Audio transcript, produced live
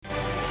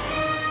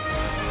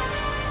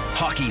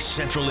Hockey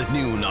Central at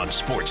noon on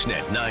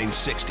Sportsnet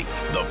 960.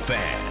 The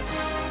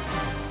Fan.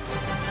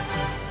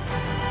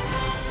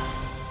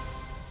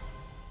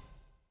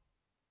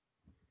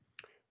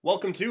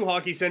 Welcome to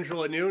Hockey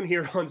Central at noon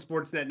here on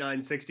Sportsnet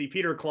 960.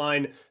 Peter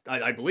Klein,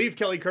 I believe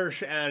Kelly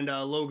Kirch, and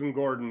Logan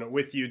Gordon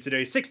with you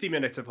today. 60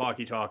 minutes of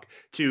hockey talk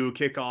to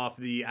kick off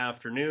the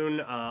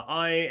afternoon.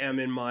 I am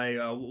in my,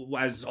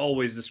 as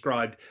always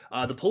described,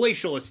 the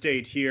palatial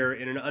estate here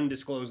in an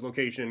undisclosed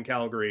location in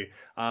Calgary.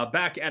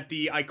 Back at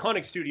the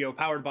Iconic studio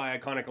powered by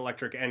Iconic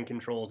Electric and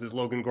Controls is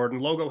Logan Gordon.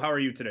 Logo, how are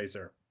you today,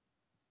 sir?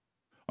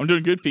 I'm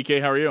doing good,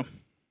 PK. How are you?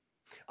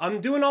 I'm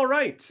doing all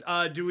right.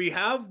 Do we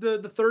have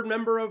the third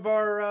member of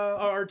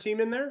our team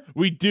in there?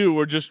 We do.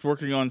 We're just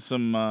working on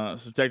some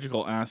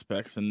technical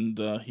aspects, and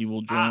he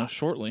will join us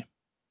shortly.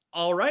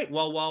 All right.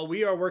 Well, while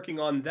we are working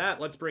on that,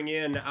 let's bring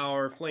in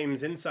our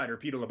Flames insider,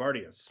 Peter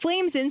Loubardias.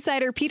 Flames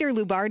insider Peter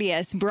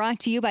Loubardias, brought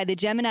to you by the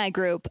Gemini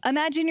Group.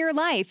 Imagine your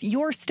life,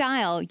 your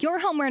style. Your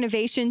home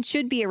renovation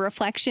should be a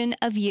reflection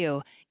of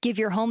you. Give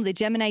your home the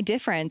Gemini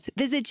difference.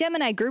 Visit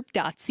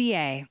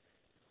GeminiGroup.ca.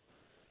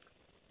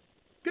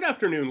 Good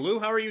afternoon, Lou.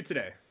 How are you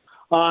today?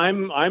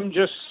 I'm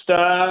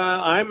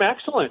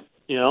excellent.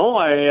 You know,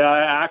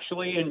 I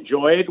actually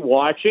enjoyed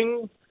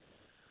watching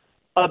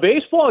a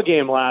baseball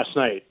game last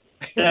night.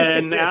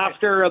 And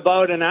after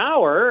about an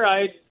hour,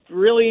 I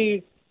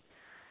really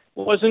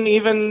wasn't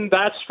even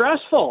that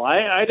stressful.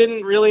 I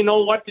didn't really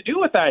know what to do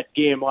with that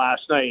game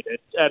last night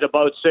at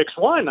about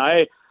 6-1.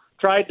 I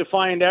tried to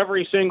find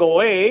every single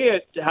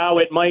way how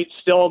it might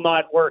still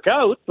not work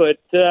out, but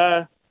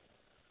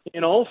you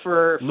know,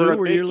 for Lou, a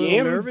were big you a little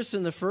game. nervous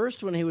in the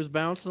first when he was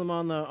bouncing them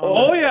on the?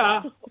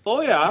 Yeah,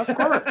 of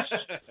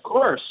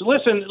course.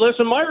 Listen.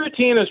 My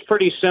routine is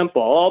pretty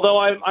simple. Although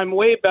I'm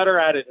way better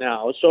at it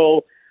now.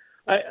 So,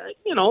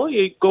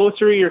 you go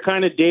through your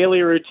kind of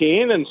daily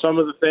routine and some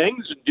of the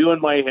things, and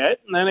doing my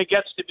hit, and then it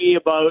gets to be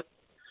about,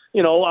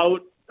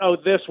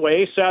 out this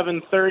way,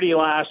 7:30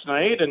 last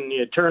night, and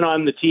you turn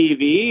on the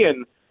TV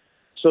and.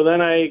 So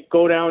then I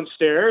go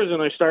downstairs and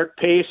I start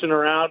pacing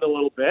around a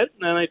little bit,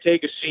 and then I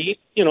take a seat,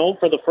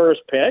 for the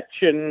first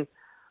pitch and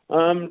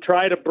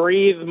try to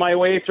breathe my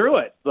way through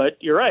it. But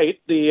you're right,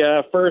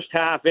 the first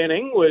half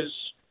inning was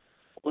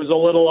a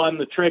little on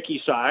the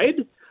tricky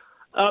side.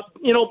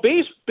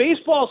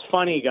 Baseball's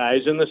funny,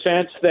 guys, in the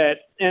sense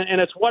that, and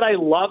it's what I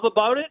love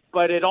about it,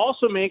 but it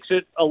also makes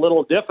it a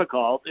little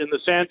difficult in the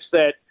sense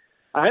that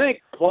I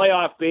think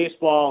playoff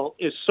baseball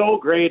is so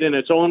great in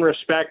its own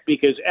respect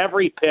because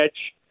every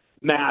pitch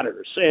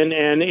matters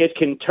and it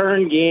can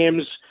turn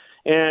games,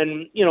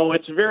 and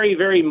it's very,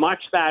 very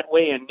much that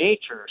way in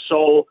nature.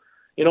 So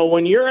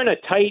when you're in a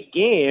tight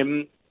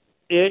game,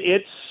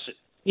 it's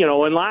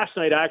and last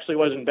night actually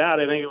wasn't bad.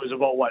 I think it was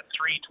about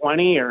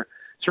 3:20 or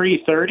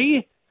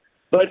 3:30.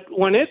 But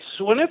when it's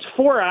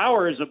 4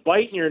 hours of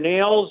biting your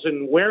nails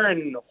and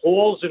wearing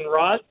holes in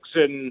rugs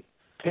and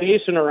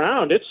pacing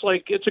around, it's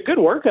a good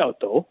workout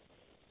though.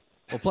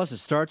 Well, plus it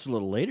starts a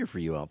little later for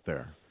you out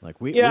there.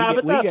 Like we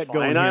get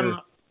going here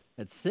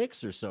at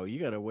 6 or so. You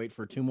got to wait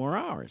for 2 more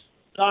hours.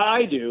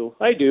 I do.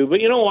 But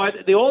you know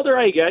what? The older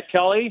I get,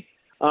 Kelly,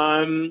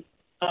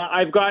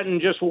 I've gotten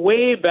just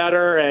way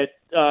better at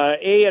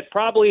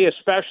probably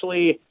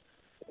especially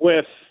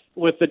with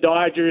the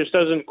Dodgers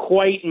doesn't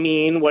quite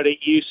mean what it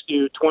used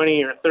to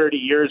 20 or 30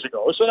 years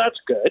ago. So that's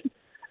good.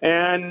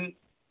 And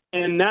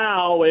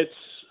now it's,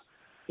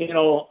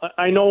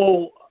 I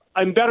know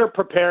I'm better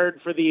prepared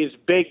for these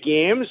big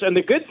games. And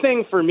the good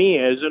thing for me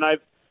is, and I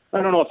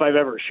don't know if I've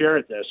ever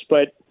shared this,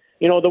 but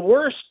the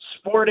worst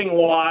sporting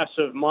loss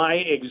of my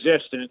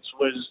existence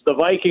was the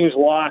Vikings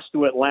lost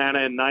to Atlanta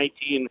in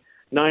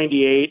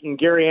 1998. And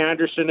Gary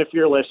Anderson, if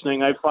you're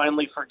listening, I've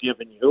finally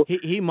forgiven you.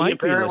 He might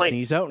be listening.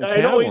 He's out in Canmore,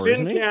 I know he's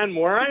isn't in he?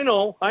 Canmore. I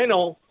know.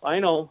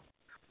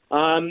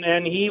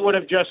 And he would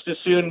have just as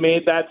soon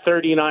made that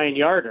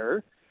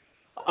 39-yarder.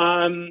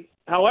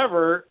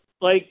 However,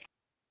 I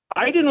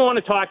didn't want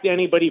to talk to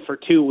anybody for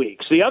 2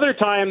 weeks. The other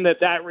time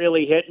that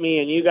really hit me,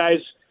 and you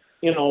guys,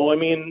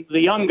 the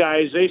young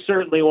guys, they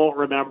certainly won't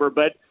remember,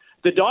 but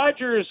the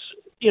Dodgers,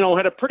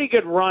 had a pretty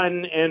good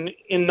run, and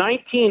in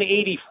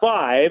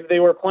 1985, they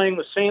were playing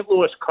the St.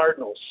 Louis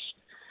Cardinals,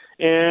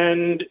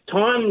 and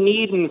Tom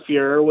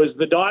Niedenfuhr was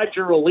the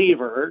Dodger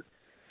reliever,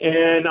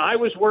 and I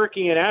was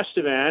working at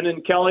Estevan,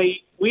 and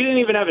Kelly, we didn't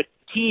even have a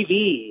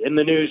TV in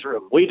the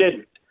newsroom. We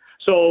didn't.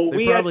 So they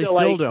we probably had to,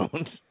 still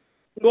don't.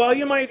 Well,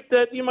 you might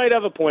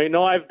have a point.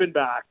 No, I've been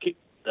back.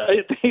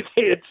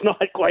 It's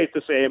not quite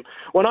the same.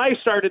 When I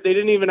started, they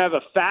didn't even have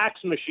a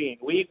fax machine.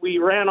 We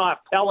ran off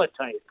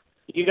teletype.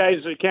 You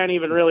guys can't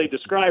even really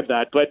describe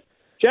that. But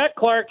Jack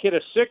Clark hit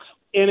a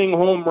 6th-inning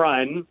home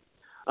run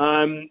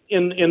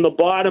in the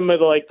bottom of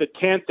the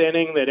 10th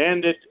inning that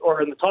ended,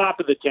 or in the top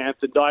of the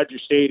 10th at Dodger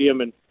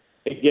Stadium. And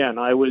again,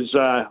 I was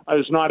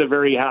not a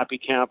very happy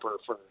camper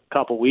for a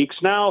couple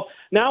weeks. Now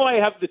I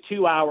have the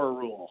 2-hour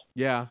rule.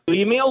 Yeah.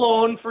 Leave me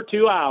alone for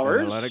 2 hours.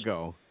 And then let it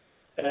go.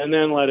 And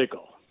then let it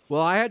go.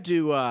 Well, I had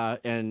to,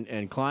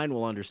 and Klein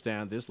will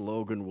understand this,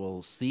 Logan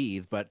will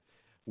seethe, but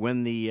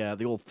when the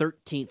old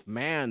 13th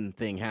man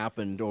thing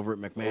happened over at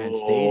McMahon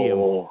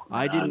Stadium.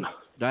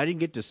 I didn't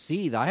get to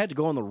see that. I had to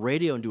go on the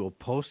radio and do a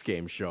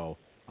post-game show.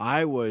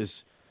 I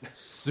was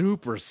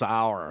super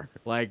sour.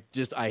 Like,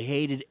 I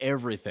hated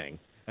everything.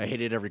 I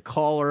hated every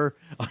caller.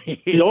 I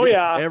hated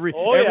every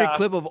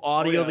clip of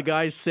audio the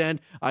guys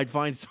sent. I'd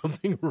find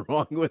something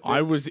wrong with it.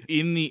 I was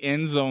in the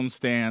end zone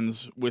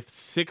stands with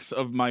 6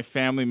 of my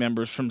family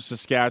members from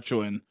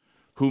Saskatchewan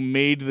who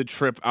made the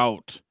trip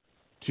out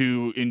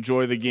to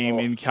enjoy the game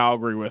in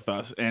Calgary with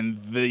us,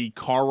 and the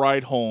car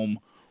ride home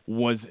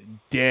was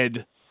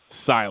dead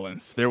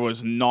silence. There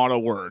was not a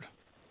word.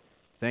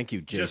 Thank you,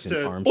 Jason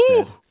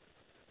Armstead.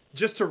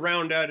 Just to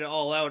round it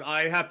all out,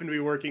 I happened to be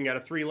working at a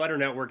 3-letter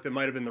network that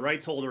might have been the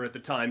rights holder at the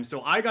time,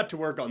 so I got to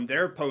work on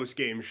their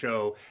post-game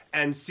show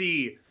and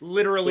see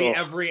literally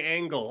every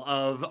angle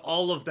of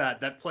all of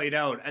that played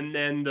out. And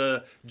then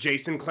the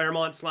Jason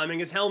Claremont slamming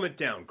his helmet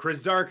down,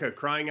 Chris Zarka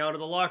crying out of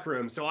the locker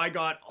room. So I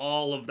got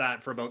all of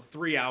that for about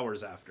 3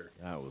 hours after.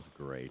 That was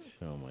great.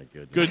 Oh my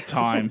goodness. Good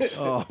times.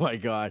 Oh my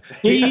God.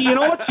 You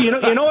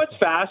know what's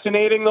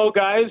fascinating though,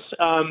 guys?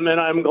 And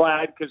I'm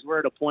glad because we're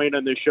at a point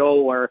on the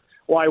show where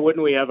why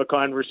wouldn't we have a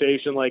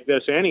conversation like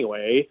this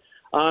anyway?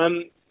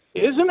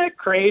 Isn't it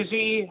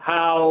crazy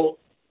how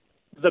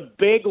the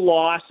big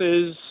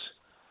losses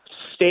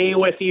stay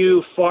with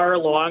you far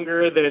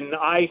longer than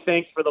I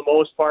think for the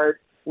most part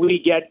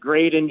we get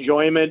great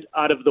enjoyment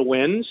out of the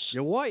wins?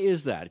 Yeah, why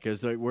is that?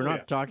 Because we're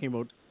not talking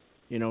about,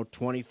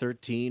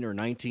 2013 or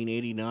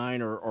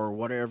 1989 or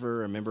whatever.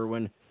 Remember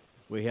when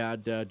we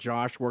had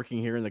Josh working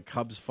here and the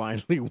Cubs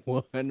finally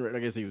won. I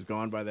guess he was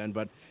gone by then,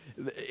 but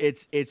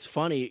it's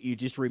funny. You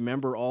just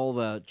remember all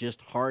the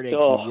just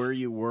heartaches of where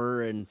you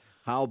were and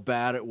how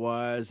bad it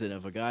was, and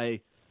if a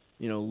guy,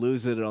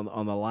 lose it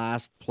on the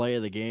last play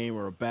of the game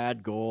or a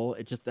bad goal,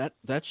 it just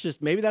that's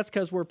just maybe that's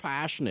because we're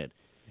passionate,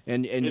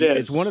 and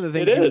it's one of the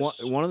things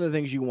one of the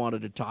things you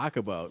wanted to talk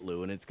about,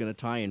 Lou, and it's going to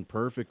tie in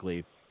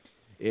perfectly,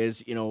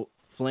 is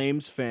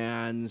Flames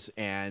fans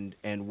and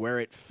where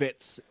it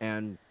fits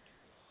and.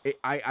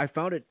 I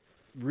found it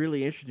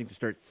really interesting to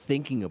start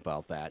thinking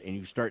about that, and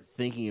you start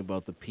thinking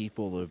about the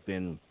people that have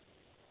been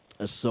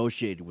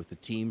associated with the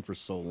team for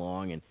so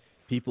long, and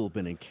people have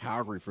been in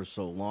Calgary for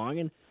so long,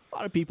 and a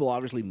lot of people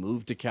obviously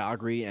move to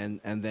Calgary and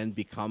then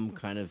become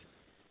kind of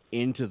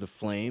into the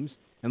Flames.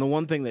 And the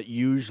one thing that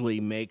usually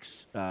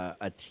makes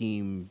a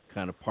team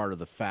kind of part of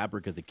the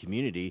fabric of the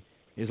community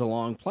is a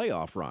long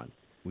playoff run.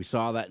 We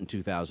saw that in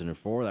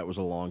 2004. That was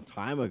a long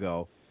time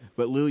ago.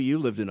 But, Lou, you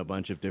lived in a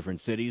bunch of different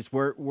cities.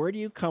 Where do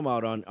you come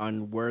out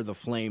on where the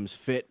Flames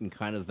fit and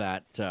kind of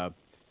that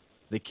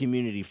the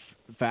community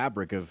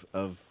fabric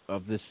of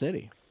this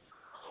city?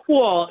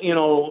 Well,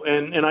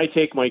 and I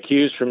take my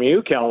cues from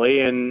you, Kelly,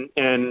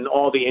 and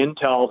all the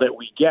intel that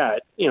we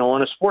get,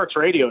 on a sports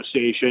radio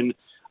station,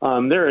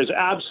 there is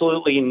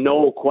absolutely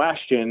no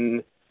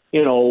question,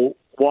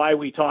 why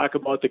we talk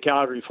about the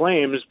Calgary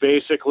Flames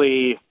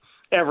basically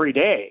every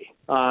day.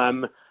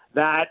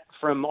 That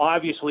from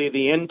obviously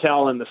the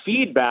intel and the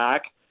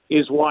feedback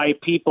is why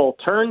people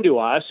turn to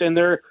us. And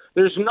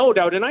there's no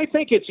doubt. And I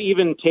think it's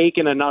even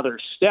taken another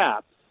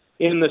step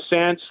in the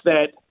sense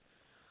that,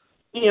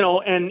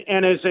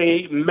 and as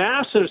a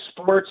massive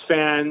sports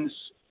fan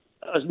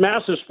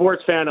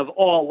of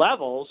all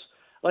levels,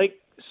 like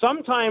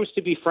sometimes,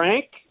 to be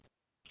frank,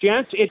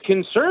 gents, it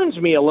concerns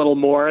me a little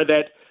more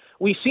that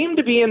we seem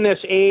to be in this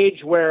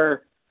age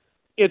where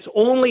it's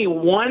only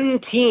one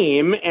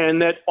team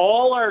and that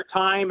all our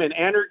time and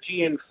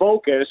energy and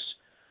focus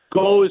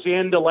goes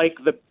into like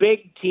the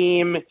big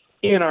team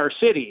in our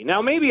city.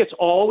 Now, maybe it's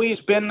always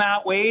been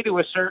that way to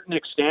a certain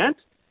extent.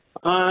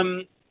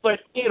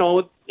 But,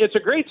 it's a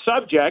great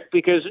subject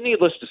because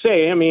needless to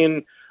say,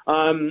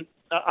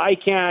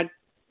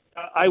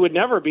 I would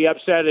never be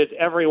upset at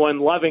everyone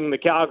loving the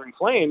Calgary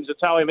Flames. It's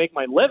how I make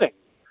my living,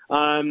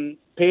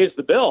 pays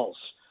the bills.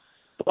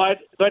 But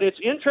it's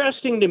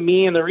interesting to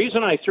me, and the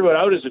reason I threw it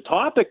out as a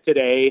topic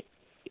today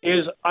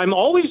is I'm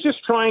always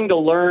just trying to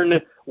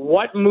learn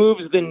what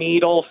moves the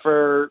needle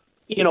for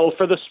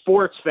the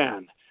sports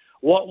fan.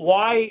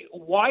 Why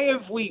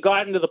have we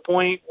gotten to the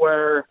point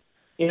where,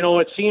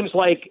 it seems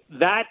like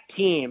that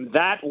team,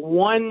 that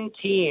one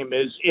team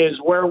is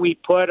where we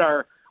put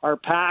our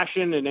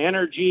passion and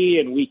energy,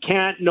 and we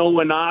can't know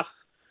enough.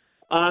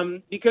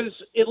 Because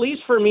at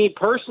least for me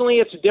personally,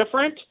 it's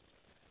different.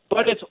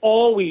 But it's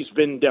always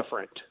been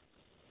different.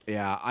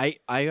 Yeah, I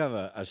have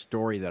a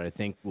story that I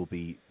think will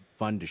be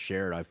fun to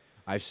share.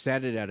 I've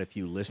said it at a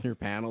few listener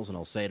panels, and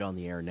I'll say it on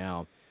the air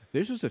now.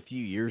 This was a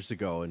few years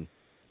ago,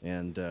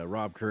 and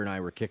Rob Kerr and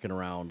I were kicking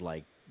around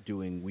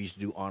we used to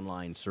do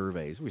online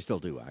surveys. We still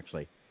do,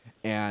 actually.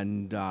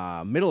 And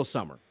middle of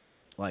summer,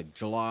 like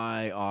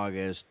July,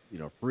 August,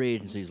 free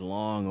agency's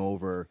long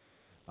over,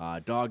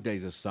 dog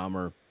days of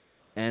summer.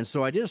 And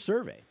so I did a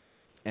survey,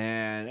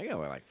 and I got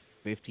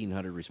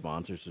 1,500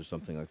 responses or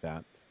something like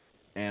that.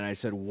 And I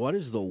said, what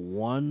is the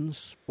one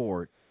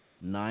sport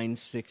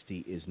 960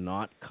 is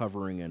not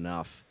covering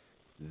enough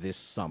this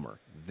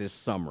summer? This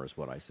summer is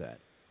what I said.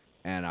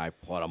 and I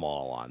put them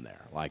all on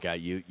there. Like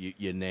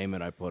you name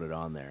it, I put it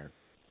on there.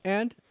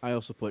 And I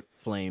also put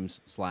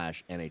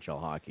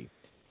Flames/NHL hockey.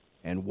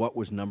 And what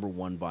was number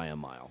one by a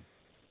mile?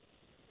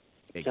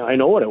 Exactly. I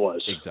know what it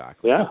was.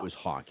 Exactly. Yeah. It was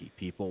hockey.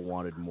 People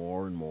wanted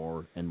more and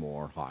more and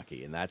more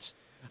hockey. And that's,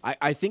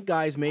 I think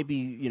guys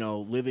maybe,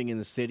 living in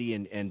the city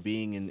and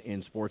being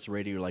in sports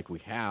radio like we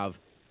have,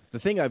 the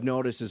thing I've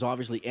noticed is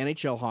obviously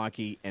NHL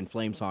hockey and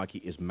Flames hockey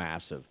is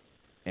massive.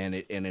 And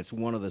it's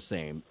one of the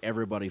same.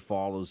 Everybody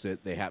follows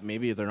it. They have,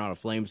 maybe if they're not a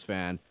Flames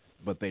fan,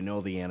 but they know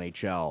the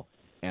NHL.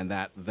 And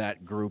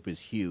that group is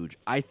huge.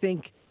 I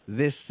think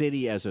this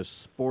city as a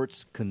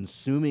sports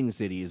consuming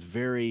city is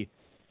very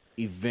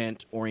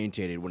event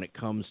orientated when it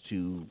comes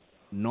to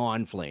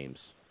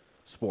non-Flames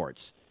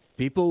sports.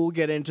 People will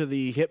get into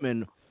the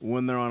Hitmen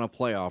when they're on a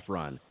playoff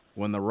run.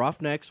 When the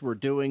Roughnecks were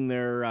doing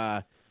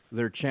their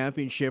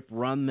championship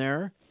run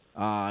there,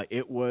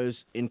 it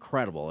was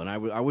incredible. And I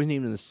wasn't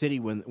even in the city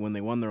when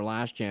they won their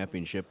last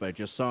championship, but I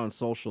just saw on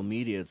social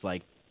media, it's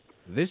like,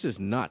 this is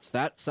nuts.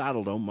 That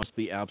Saddle Dome must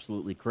be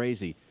absolutely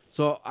crazy.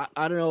 So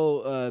I don't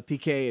know,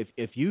 PK,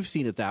 if you've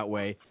seen it that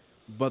way,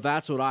 but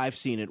that's what I've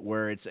seen it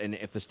where it's, and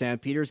if the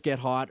Stampeders get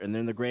hot and they're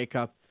in the Grey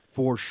Cup,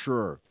 for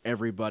sure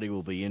everybody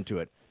will be into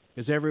it.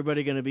 Is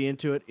everybody going to be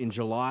into it in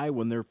July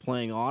when they're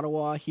playing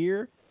Ottawa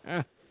here?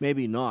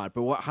 Maybe not.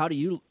 But how do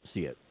you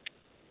see it?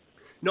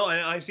 No,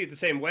 and I see it the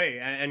same way.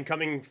 And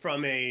coming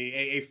from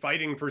a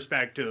fighting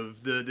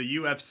perspective, the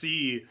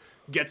UFC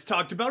gets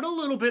talked about a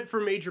little bit for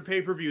major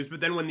pay-per-views, but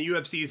then when the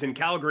UFC is in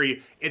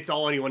Calgary, it's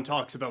all anyone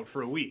talks about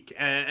for a week.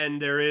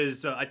 And there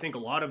is, I think, a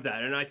lot of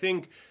that. And I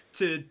think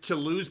to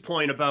Lou's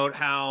point about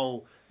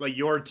how like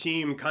your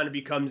team kind of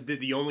becomes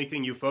the only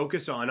thing you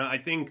focus on, I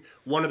think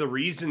one of the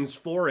reasons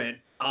for it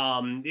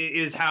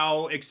is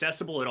how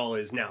accessible it all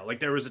is now. Like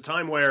there was a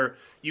time where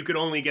you could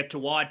only get to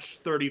watch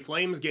 30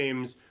 Flames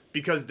games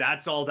because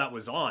that's all that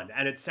was on.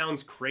 And it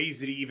sounds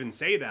crazy to even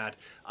say that.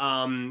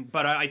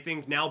 But I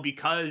think now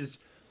because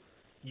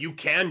you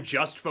can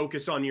just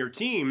focus on your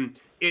team,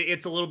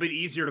 it's a little bit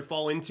easier to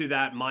fall into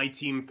that my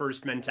team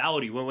first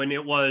mentality. When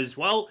it was,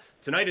 well,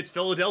 tonight it's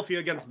Philadelphia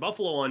against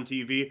Buffalo on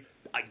TV,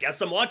 I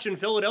guess I'm watching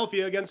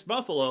Philadelphia against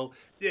Buffalo.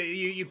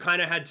 You kind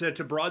of had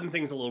to broaden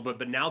things a little bit.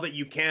 But now that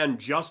you can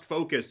just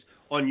focus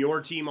on your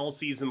team all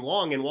season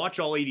long and watch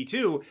all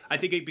 82, I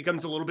think it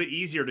becomes a little bit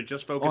easier to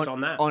just focus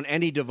on that. On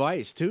any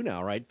device, too,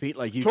 now, right, Pete?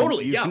 Like you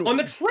totally, can, on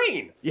the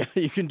train. Yeah,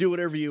 you can do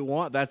whatever you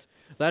want. That's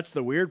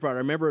the weird part. I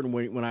remember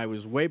when I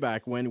was way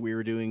back when we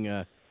were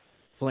doing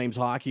Flames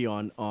hockey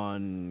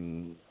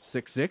on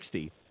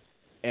 660.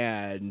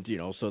 And,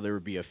 so there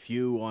would be a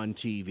few on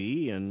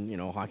TV and,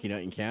 Hockey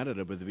Night in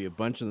Canada, but there'd be a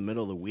bunch in the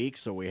middle of the week.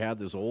 So we had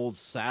this old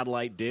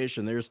satellite dish,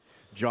 and there's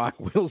Jock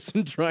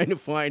Wilson trying to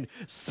find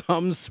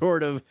some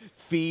sort of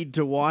feed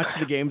to watch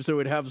the game so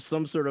we'd have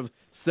some sort of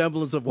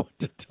semblance of what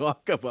to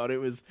talk about. It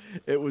was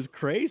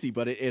crazy,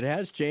 but it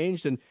has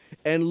changed.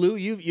 And Lou,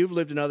 you've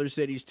lived in other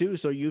cities too,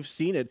 so you've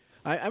seen it.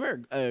 I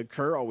remember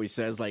Kerr always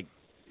says, like,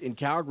 in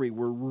Calgary,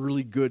 we're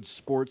really good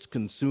sports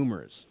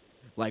consumers.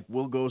 Like,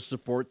 we'll go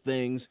support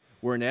things.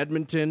 We're in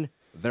Edmonton,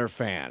 they're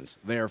fans.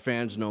 They are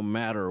fans no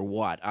matter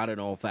what. I don't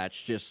know if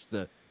that's just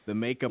the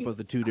makeup of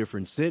the two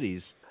different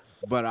cities,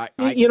 but I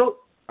don't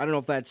know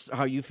if that's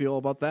how you feel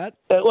about that.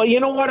 Well, you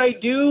know what, I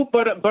do,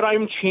 but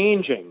I'm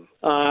changing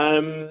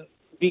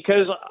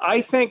because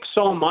I think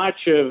so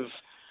much of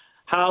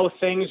how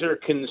things are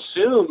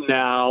consumed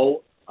now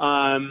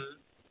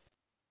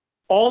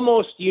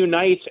almost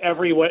unites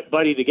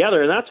everybody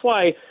together, and that's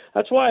why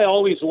I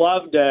always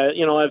loved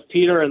have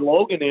Peter and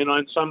Logan in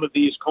on some of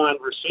these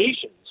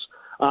conversations.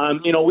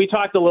 We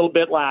talked a little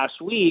bit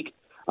last week.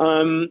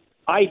 I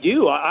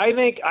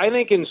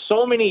think in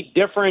so many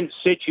different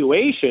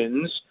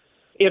situations,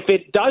 if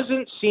it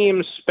doesn't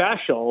seem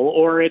special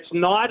or it's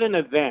not an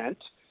event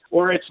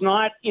or it's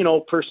not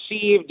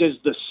perceived as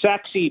the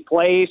sexy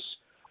place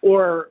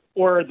or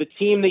the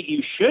team that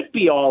you should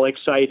be all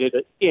excited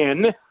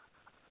in,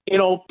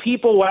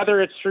 people,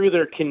 whether it's through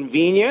their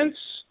convenience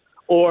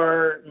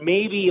or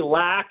maybe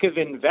lack of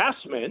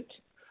investment.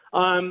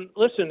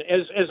 Listen,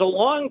 as a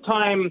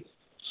longtime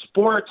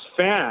sports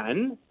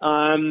fan,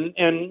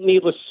 and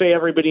needless to say,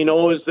 everybody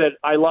knows that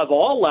I love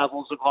all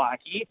levels of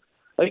hockey.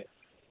 Like,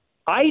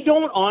 I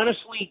don't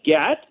honestly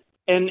get,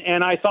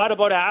 and I thought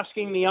about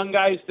asking the young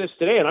guys this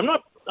today, and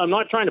I'm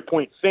not trying to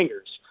point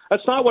fingers.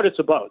 That's not what it's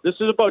about. This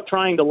is about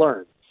trying to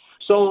learn.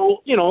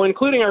 So,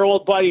 including our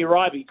old buddy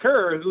Robbie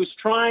Kerr, who's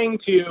trying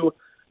to,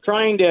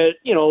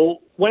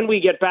 when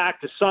we get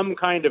back to some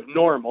kind of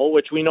normal,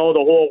 which we know the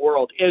whole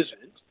world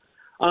isn't,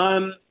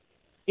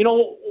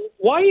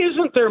 why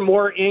isn't there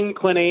more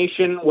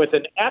inclination with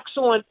an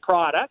excellent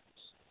product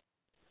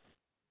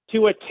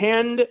to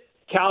attend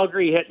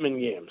Calgary Hitmen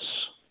games?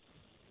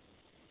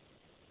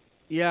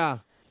 Yeah.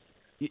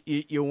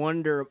 You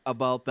wonder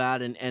about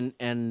that, and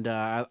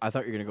I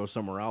thought you were going to go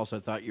somewhere else. I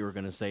thought you were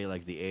going to say,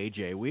 like, the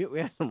AJ. We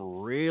have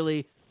some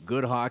really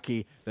good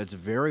hockey that's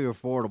very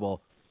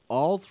affordable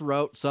all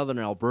throughout southern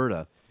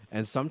Alberta,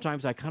 and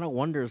sometimes I kind of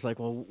wonder, it's like,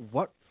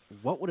 well,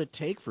 what would it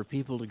take for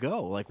people to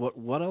go? Like,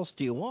 what else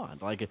do you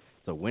want? Like,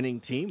 it's a winning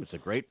team. It's a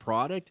great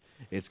product.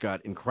 It's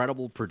got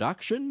incredible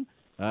production.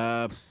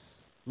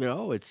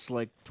 It's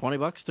like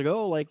 $20 to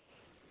go. Like,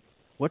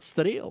 what's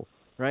the deal,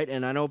 right?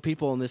 And I know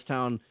people in this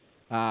town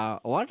a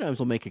lot of times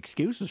will make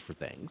excuses for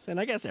things, and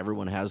I guess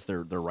everyone has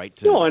their right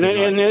to. No, and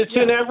it's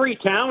in every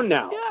town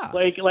now. Yeah.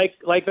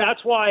 Like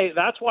that's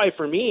why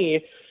for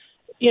me,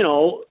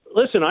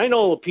 listen, I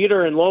know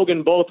Peter and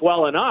Logan both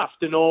well enough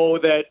to know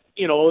that,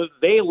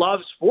 they love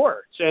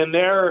sports and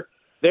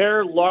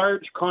they're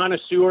large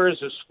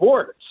connoisseurs of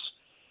sports.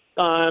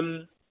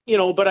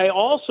 But I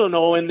also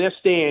know in this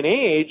day and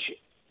age,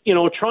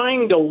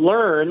 trying to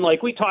learn,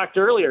 like we talked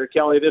earlier,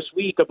 Kelly, this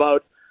week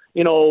about,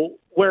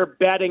 where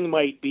betting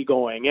might be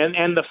going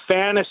and the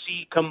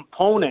fantasy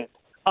component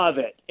of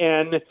it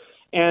and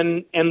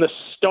the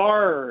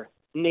star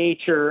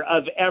nature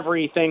of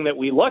everything that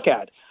we look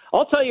at.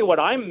 I'll tell you what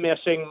I'm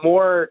missing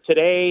more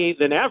today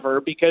than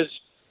ever, because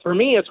for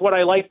me, it's what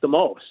I like the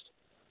most.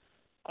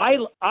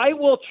 I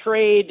will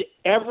trade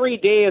every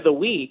day of the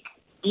week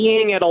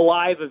being at a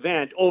live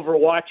event over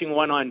watching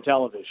one on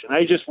television.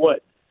 I just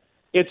would.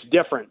 It's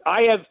different.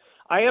 I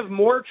have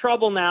more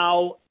trouble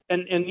now,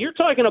 and you're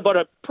talking about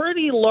a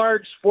pretty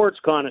large sports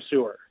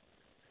connoisseur,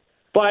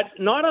 but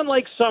not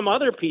unlike some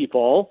other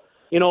people,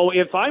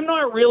 if I'm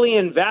not really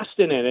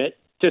invested in it,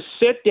 to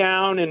sit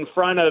down in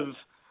front of,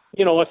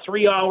 a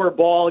 3-hour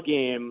ball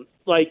game,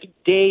 like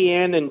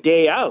day in and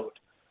day out.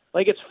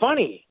 Like, it's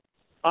funny.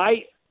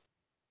 I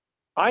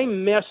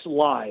miss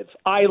live.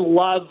 I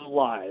love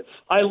live.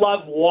 I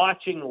love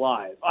watching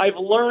live. I've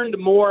learned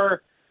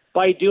more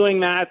by doing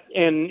that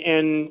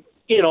and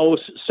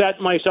set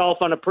myself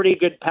on a pretty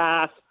good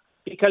path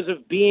because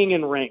of being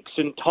in rinks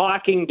and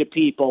talking to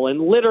people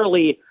and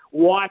literally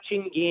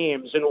watching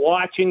games and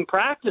watching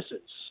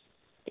practices.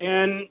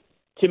 And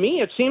to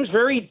me, it seems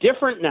very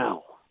different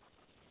now.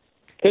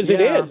 Because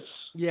it is.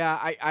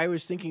 Yeah, I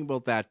was thinking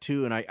about that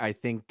too, and I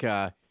think,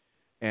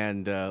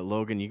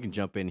 Logan, you can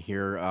jump in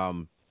here.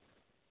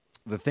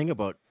 The thing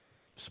about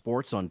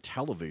sports on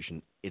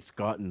television, it's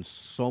gotten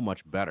so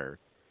much better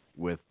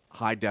with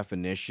high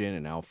definition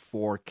and now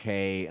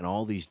 4K and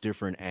all these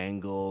different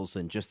angles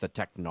and just the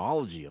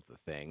technology of the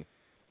thing.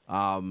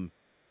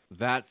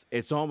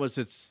 It's almost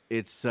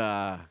its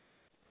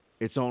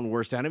own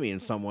worst enemy in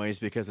some ways,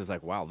 because it's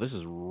like, wow, this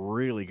is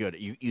really good.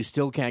 You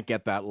still can't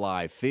get that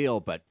live feel,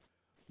 but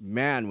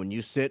man, when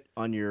you sit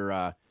on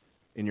your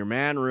in your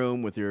man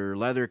room with your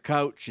leather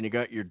couch and you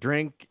got your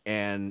drink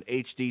and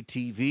HD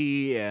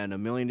TV and a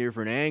million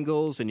different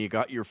angles, and you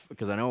got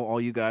because I know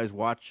all you guys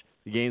watch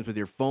the games with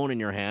your phone in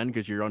your hand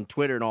because you're on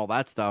Twitter and all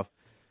that stuff.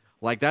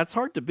 Like, that's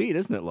hard to beat,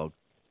 isn't it, Logan?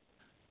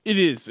 It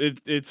is.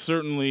 It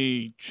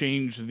certainly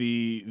changed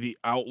the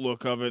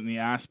outlook of it and the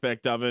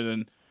aspect of it,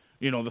 and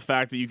the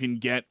fact that you can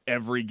get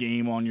every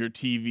game on your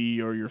TV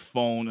or your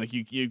phone. Like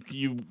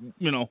you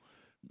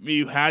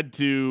had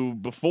to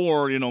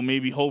before,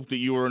 maybe hope that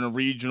you were in a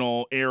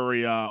regional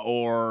area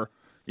or,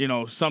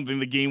 something,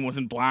 the game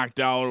wasn't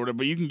blacked out or whatever,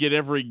 but you can get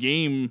every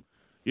game,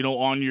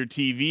 on your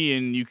TV,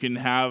 and you can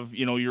have,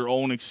 your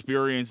own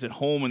experience at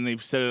home, and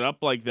they've set it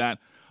up like that.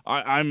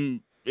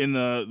 I'm in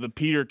the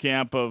Peter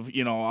camp of,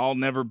 I'll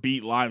never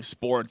beat live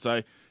sports.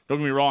 Don't get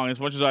me wrong, as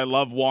much as I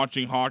love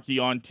watching hockey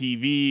on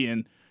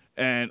TV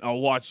and I'll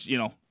watch,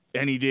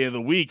 any day of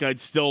the week,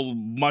 I'd still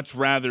much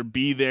rather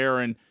be there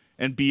and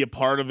be a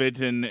part of it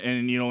and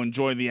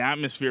enjoy the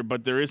atmosphere.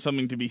 But there is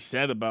something to be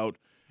said about,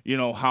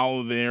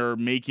 how they're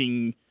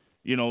making,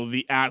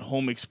 the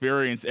at-home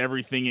experience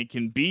everything it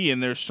can be.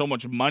 And there's so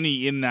much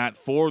money in that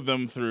for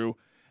them through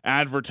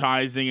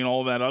advertising and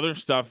all that other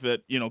stuff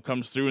that,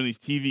 comes through in these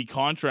TV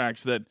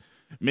contracts that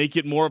make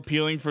it more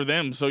appealing for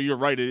them. So you're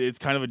right. It's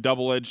kind of a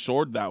double-edged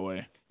sword that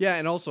way. Yeah.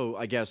 And also,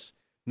 I guess,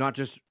 not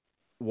just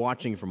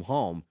watching from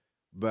home,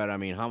 but I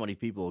mean, how many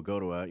people will go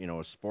to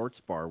a sports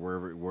bar,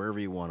 wherever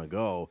you want to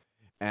go,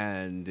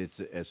 and it's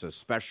a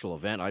special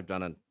event. I've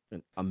done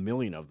a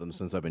million of them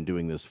since I've been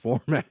doing this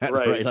format,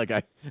 right? Like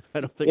I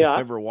don't think I've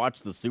ever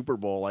watched the Super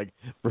Bowl like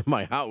from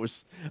my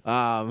house.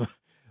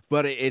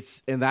 But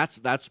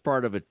that's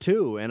part of it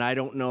too. And I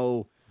don't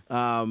know,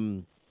 I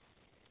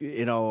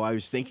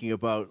was thinking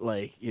about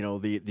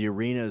the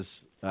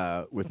arenas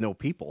with no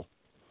people.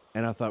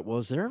 And I thought, well,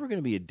 is there ever going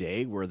to be a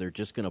day where they're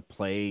just going to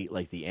play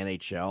like the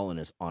NHL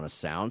and on a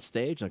sound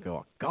stage? I go,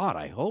 oh, God,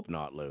 I hope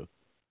not, Lou.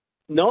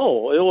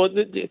 No,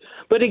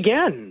 but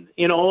again,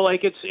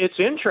 it's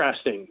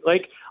interesting.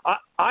 Like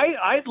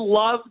I'd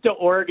love to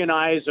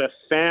organize a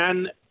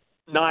fan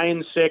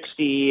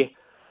 960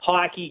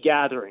 hockey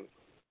gathering,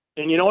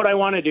 and you know what I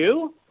want to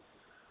do?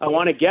 I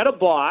want to get a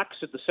box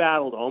at the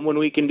Saddle Dome when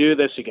we can do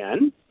this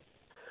again.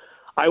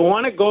 I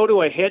want to go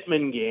to a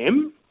Hitman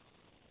game.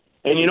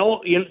 And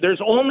there's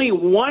only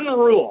one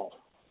rule.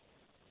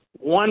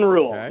 One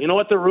rule. Okay. You know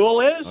what the rule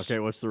is? Okay,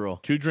 what's the rule?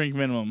 2-drink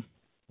minimum.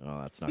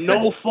 Oh, that's not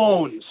no good.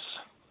 Phones.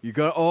 You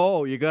got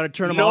to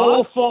turn them off?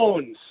 No off?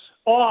 phones.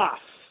 Off.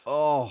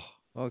 Oh,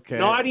 okay.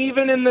 Not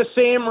even in the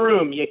same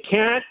room. You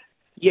can't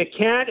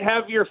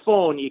have your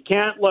phone. You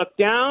can't look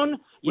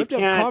down. We have to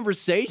have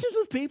conversations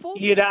with people?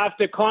 You'd have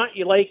to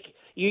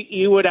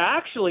you would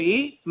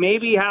actually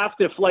maybe have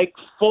to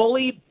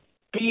fully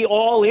be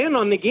all in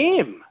on the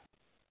game.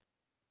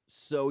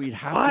 So you'd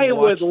have to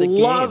watch the game. I would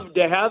love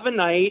to have a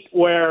night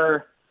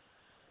where,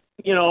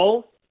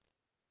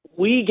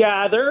 we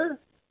gather.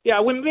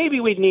 Yeah, maybe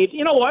we'd need,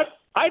 you know what?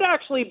 I'd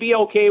actually be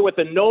okay with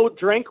a no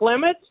drink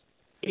limit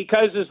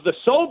because as the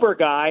sober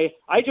guy,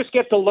 I just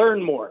get to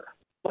learn more.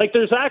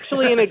 There's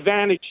actually an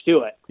advantage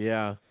to it.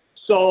 Yeah.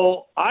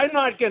 So I'm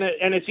not going to,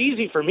 and it's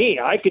easy for me.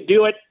 I could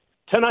do it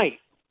tonight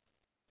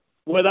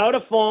without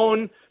a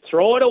phone,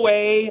 throw it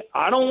away.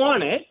 I don't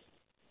want it.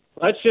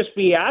 Let's just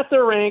be at the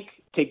rink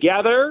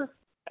together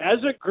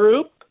as a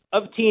group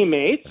of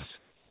teammates.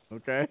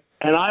 Okay.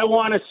 And I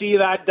want to see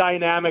that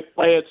dynamic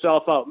play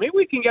itself out. Maybe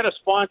we can get a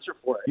sponsor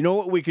for it. You know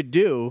what we could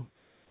do?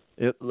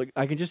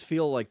 I can just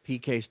feel like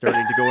PK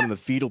starting to go into the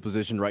fetal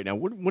position right now.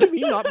 What do you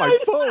mean, not my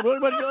phone? What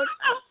about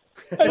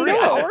 3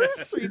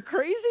 hours? Are you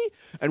crazy?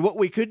 And what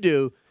we could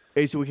do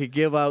is we could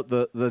give out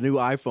the new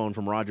iPhone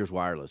from Rogers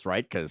Wireless,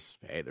 right? Because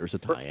hey, there's a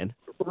tie-in,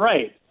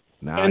 right?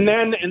 And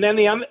then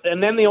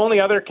the only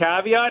other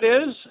caveat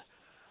is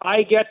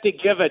I get to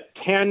give a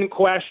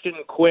 10-question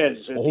quiz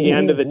at the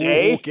end of the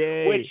day,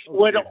 okay.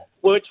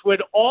 which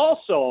would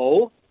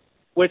also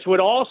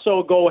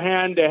go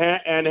hand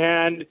in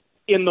hand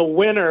in the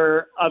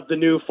winner of the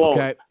new phone.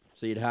 Okay,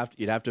 so you'd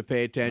have to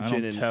pay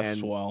attention I don't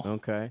test well.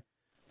 Okay.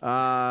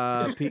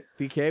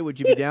 PK, would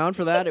you be down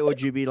for that, or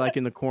would you be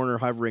in the corner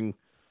hovering,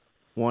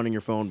 wanting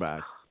your phone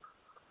back?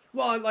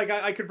 Well,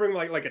 I could bring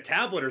like a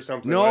tablet or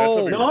something.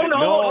 No. There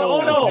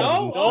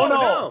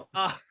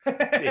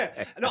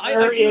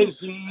is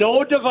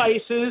no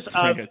devices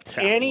of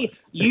any.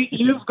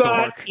 You've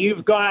got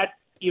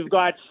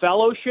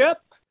fellowship,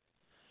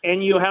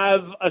 and you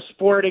have a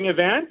sporting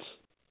event,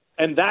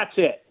 and that's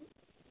it.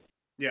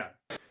 Yeah.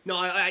 No,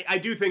 I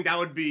do think that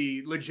would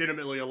be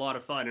legitimately a lot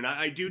of fun, and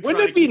I do.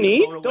 Wouldn't it be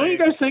neat? Don't you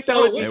guys think that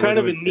would be kind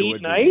of a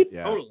neat night?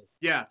 Yeah. Totally.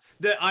 Yeah.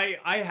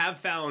 I have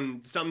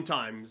found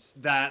sometimes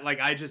that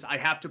I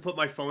have to put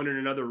my phone in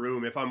another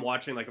room if I'm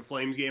watching a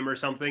Flames game or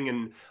something,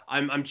 and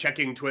I'm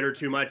checking Twitter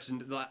too much,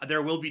 and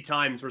there will be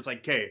times where it's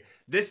okay,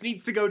 this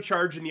needs to go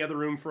charge in the other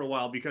room for a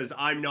while because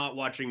I'm not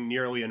watching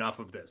nearly enough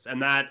of this, and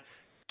that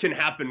can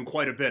happen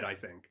quite a bit, I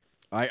think.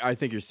 I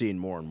think you're seeing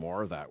more and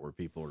more of that where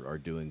people are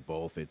doing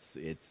both. It's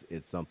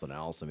something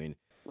else. I mean,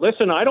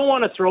 listen, I don't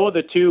want to throw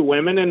the two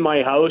women in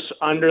my house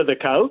under the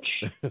couch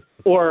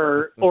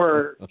or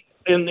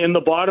in the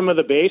bottom of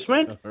the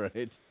basement. All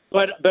right.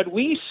 But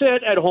we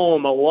sit at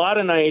home a lot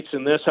of nights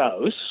in this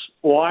house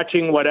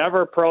watching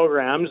whatever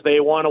programs they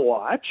want to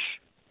watch.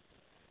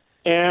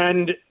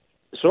 And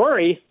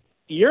sorry,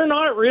 you're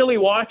not really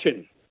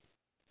watching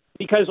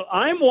because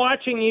I'm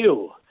watching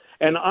you.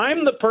 And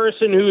I'm the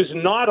person who's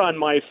not on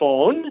my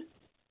phone,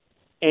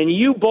 and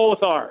you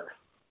both are.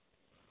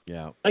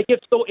 Yeah.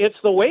 It's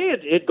the way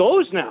it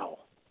goes now.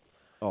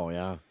 Oh,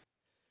 yeah.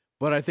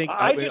 But I think,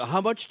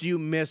 how much do you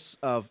miss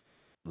of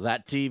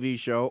that TV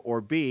show? Or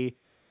B,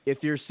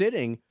 if you're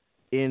sitting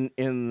in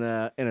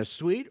a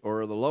suite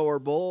or the lower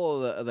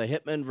bowl, the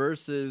Hitman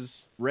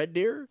versus Red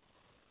Deer,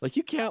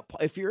 you can't,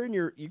 if you're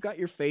you got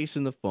your face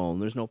in the phone,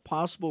 there's no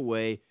possible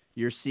way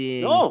you're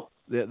seeing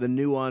the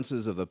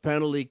nuances of the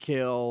penalty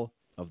kill,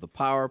 of the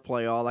power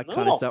play, all that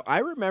kind of stuff. I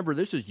remember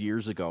this was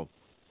years ago,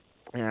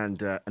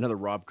 and another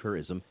Rob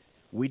Kerrism.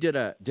 We did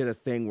a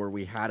thing where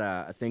we had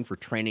a thing for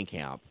training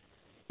camp,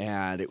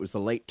 and it was the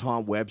late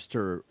Tom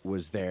Webster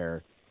was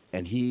there,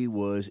 and he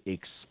was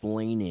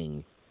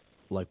explaining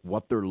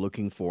what they're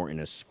looking for in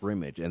a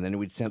scrimmage, and then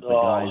we'd send the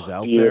guys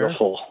out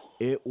beautiful.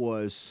 there. It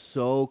was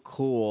so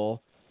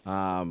cool.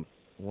 One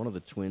of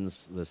the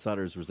twins, the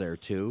Sutters, was there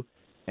too.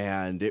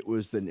 And it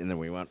was and then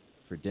we went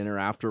for dinner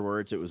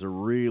afterwards. It was a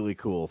really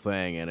cool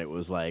thing, and it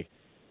was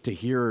to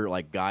hear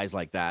guys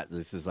like that.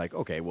 This is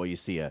okay, well, you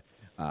see a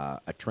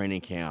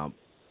training camp,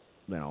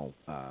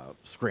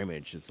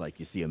 scrimmage. It's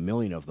you see a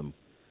million of them,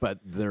 but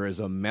there is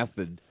a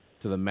method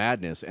to the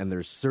madness, and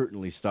there's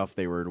certainly stuff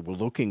they were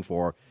looking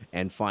for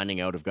and finding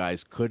out if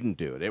guys couldn't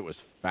do it. It was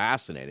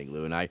fascinating,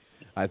 Lou, and I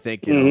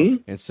think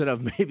instead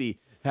of maybe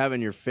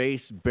having your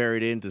face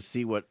buried in to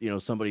see what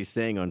somebody's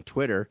saying on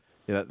Twitter.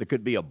 There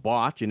could be a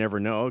bot. You never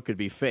know. It could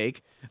be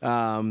fake.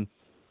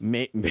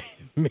 Maybe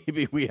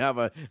we have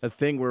a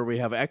thing where we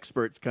have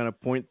experts kind of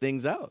point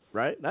things out,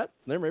 right?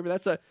 Maybe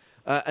that's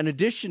an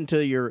addition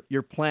to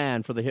your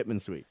plan for the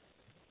Hitman Suite.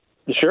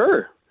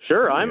 Sure.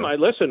 I've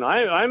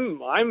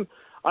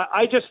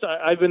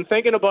been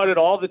thinking about it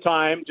all the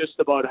time, just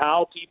about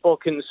how people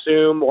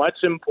consume,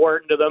 what's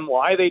important to them,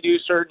 why they do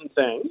certain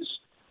things,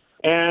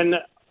 and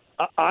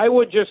I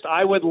would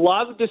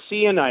love to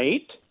see a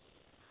night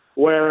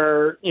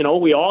where,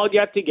 we all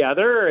get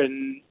together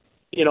and,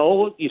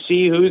 you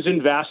see who's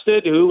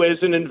invested, who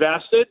isn't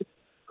invested,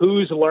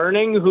 who's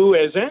learning, who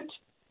isn't.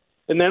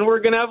 And then we're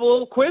going to have a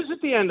little quiz at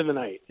the end of the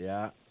night.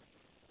 Yeah.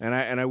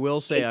 And I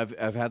will say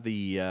I've had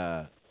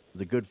the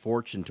good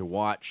fortune to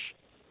watch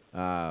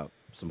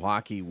some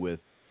hockey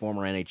with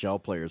former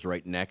NHL players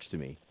right next to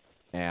me.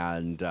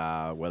 And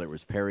whether it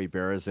was Perry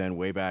Berezan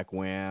way back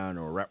when,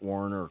 or Rhett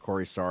Warner or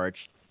Corey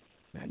Sarch,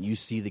 man, you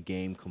see the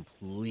game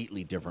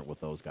completely different with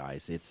those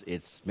guys.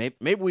 It's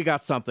maybe we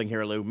got something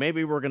here, Lou.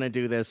 Maybe we're going to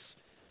do this,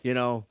 right.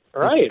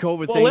 this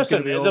COVID well, thing's listen,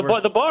 going to be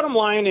over. The bottom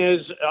line is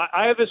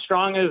I have as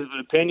strong of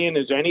an opinion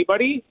as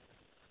anybody,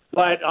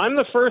 but I'm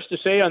the first to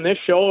say on this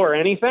show or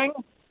anything,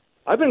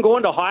 I've been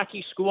going to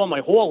hockey school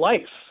my whole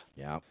life.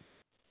 Yeah,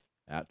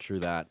 true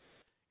that.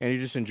 And you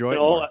just enjoy it You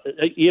more.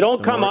 You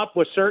don't come up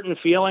with certain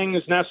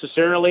feelings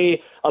necessarily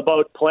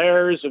about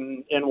players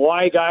and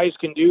why guys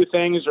can do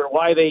things or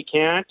why they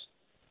can't.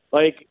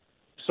 Like,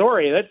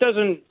 sorry, that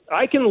doesn't –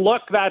 I can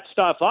look that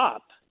stuff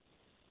up.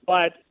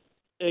 But,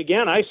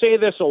 again, I say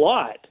this a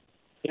lot.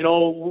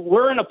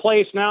 We're in a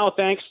place now,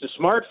 thanks to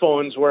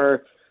smartphones,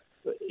 where,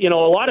 a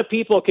lot of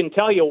people can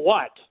tell you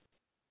what.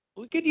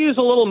 We could use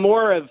a little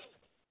more of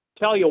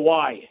tell you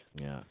why.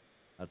 Yeah,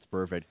 that's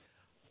perfect.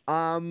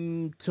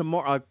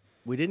 Tomorrow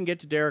we didn't get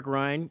to Derek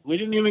Ryan. We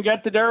didn't even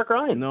get to Derek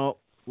Ryan. No,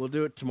 we'll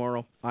do it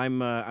tomorrow.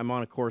 I'm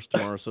on a course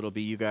tomorrow, so it'll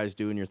be you guys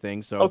doing your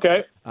thing. So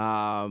okay.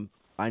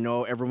 I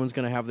know everyone's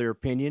going to have their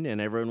opinion, and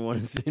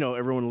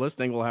everyone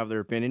listening will have their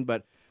opinion.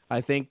 But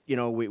I think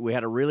we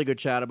had a really good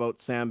chat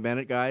about Sam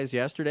Bennett guys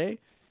yesterday,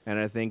 and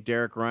I think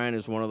Derek Ryan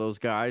is one of those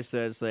guys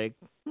that's like,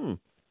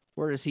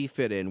 where does he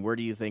fit in? Where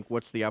do you think?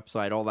 What's the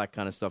upside? All that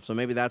kind of stuff. So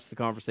maybe that's the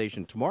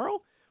conversation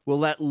tomorrow. We'll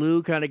let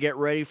Lou kind of get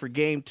ready for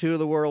Game 2 of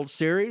the World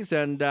Series,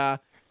 and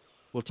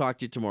we'll talk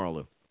to you tomorrow,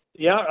 Lou.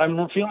 Yeah, I'm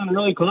feeling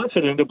really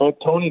confident about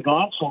Tony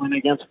Gonsolin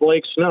against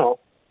Blake Snow.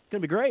 It's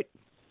going to be great.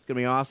 It's going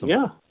to be awesome.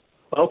 Yeah.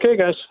 Okay,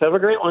 guys. Have a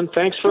great one.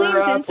 Thanks for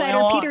Flames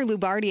insider Peter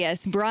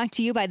Loubardias, brought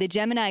to you by the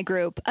Gemini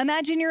Group.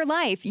 Imagine your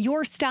life,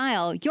 your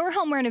style. Your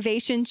home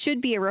renovation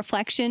should be a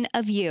reflection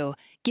of you.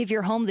 Give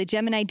your home the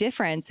Gemini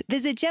difference.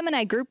 Visit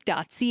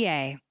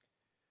GeminiGroup.ca.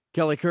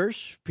 Kelly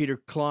Kirsch, Peter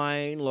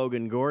Klein,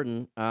 Logan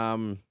Gordon.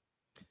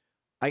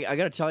 I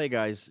got to tell you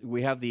guys,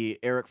 we have the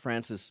Eric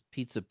Francis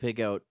Pizza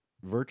Pig Out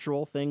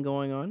virtual thing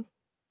going on.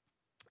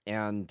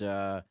 And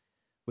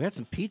we had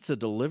some pizza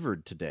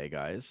delivered today,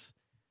 guys.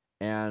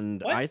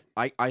 And I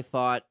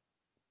thought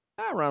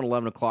around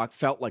 11 o'clock,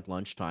 felt like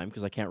lunchtime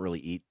because I can't really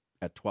eat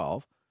at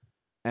 12.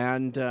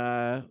 And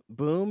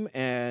Boom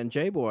and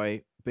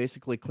J-Boy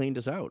basically cleaned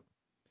us out.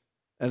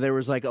 And there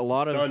was like a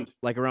lot of,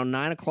 like around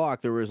 9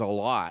 o'clock, there was a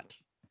lot.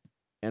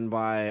 And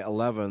by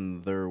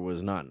 11, there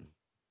was none.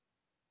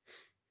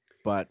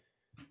 But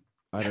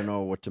I don't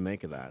know what to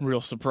make of that.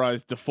 Real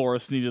surprised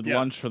DeForest needed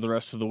lunch for the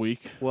rest of the week.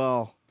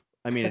 Well,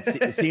 I mean,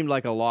 it seemed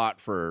like a lot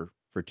for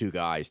two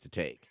guys to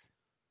take.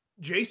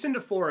 Jason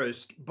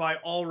DeForest, by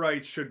all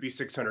rights, should be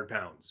 600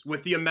 pounds.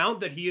 With the amount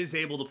that he is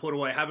able to put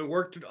away, having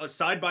worked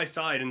side by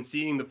side and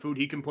seeing the food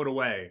he can put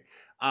away,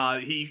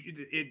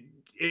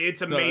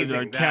 it's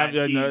amazing.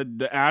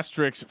 The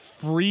asterisk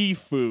free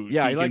food.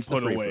 Yeah, he likes can the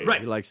put free away. food.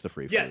 Right. He likes the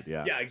free yes.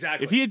 food. Yeah,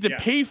 exactly. If he had to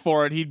pay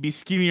for it, he'd be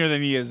skinnier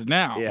than he is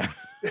now. Yeah.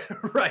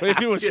 Right. But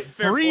if it was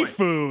free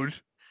food,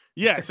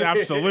 yes,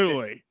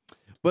 absolutely.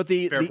 But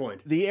the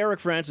point. The Eric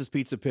Francis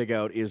Pizza Pig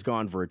Out is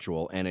gone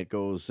virtual, and it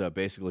goes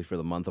basically for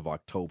the month of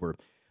October.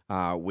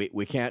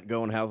 We can't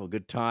go and have a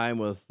good time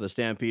with the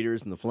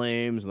Stampeders and the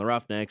Flames and the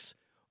Roughnecks,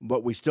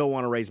 but we still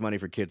want to raise money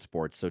for kids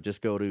sports. So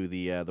just go to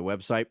the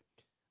website,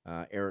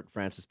 Eric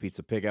Francis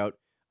Pizza Pig Out.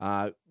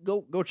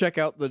 Go check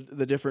out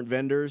the different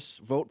vendors.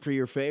 Vote for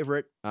your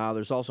favorite.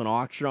 There's also an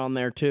auction on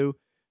there too,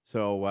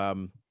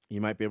 so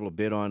you might be able to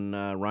bid on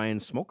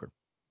Ryan's smoker.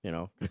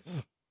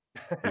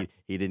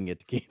 He didn't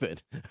get to keep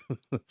it.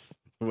 That's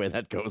the way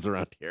that goes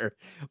around here.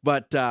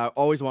 But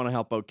always want to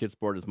help out kids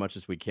sport as much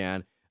as we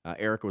can.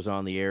 Eric was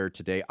on the air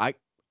today. I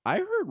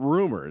heard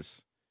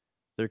rumors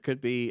there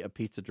could be a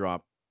pizza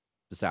drop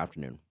this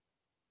afternoon.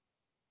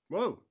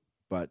 Whoa.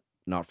 But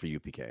not for you,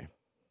 PK.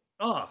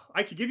 Oh,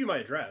 I could give you my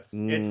address.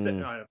 It's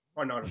not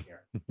on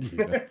here.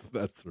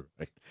 That's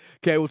right.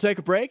 Okay, we'll take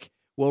a break.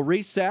 We'll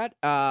reset.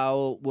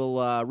 We'll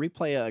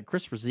replay.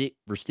 Kris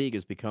Versteeg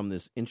has become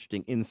this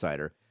interesting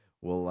insider.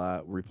 We'll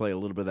replay a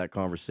little bit of that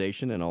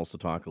conversation and also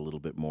talk a little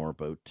bit more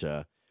about,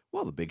 the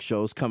big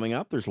show's coming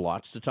up. There's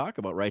lots to talk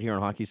about right here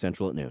on Hockey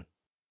Central at noon.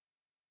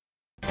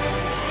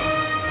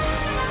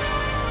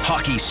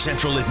 Hockey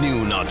Central at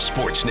noon on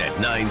Sportsnet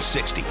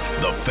 960.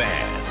 The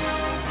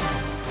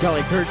Fan.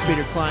 Kelly Kirch,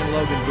 Peter Klein,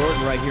 Logan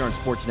Gordon right here on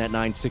Sportsnet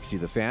 960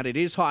 The Fan. It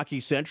is Hockey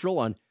Central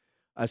on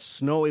a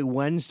snowy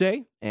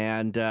Wednesday,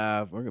 and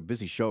we're a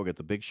busy show. We got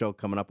the big show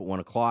coming up at 1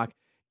 o'clock.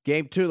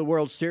 Game 2 of the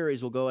World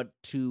Series will go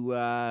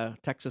to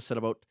Texas at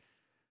about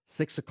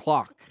 6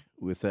 o'clock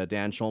with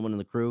Dan Schulman and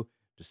the crew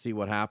to see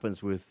what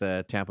happens with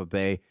Tampa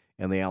Bay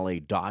and the LA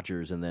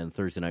Dodgers, and then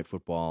Thursday Night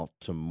Football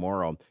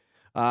tomorrow.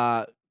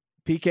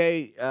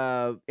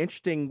 PK,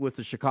 interesting with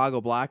the Chicago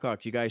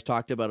Blackhawks. You guys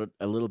talked about it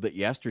a little bit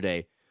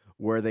yesterday,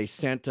 where they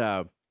sent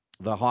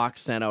the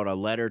Hawks sent out a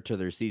letter to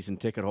their season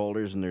ticket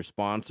holders and their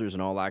sponsors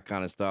and all that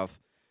kind of stuff.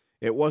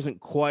 It wasn't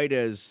quite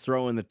as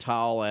throw in the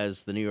towel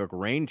as the New York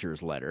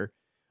Rangers letter,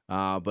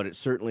 but it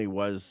certainly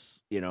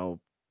was,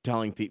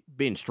 telling people,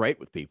 being straight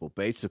with people,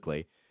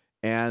 basically.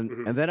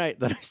 And then I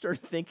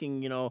started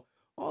thinking,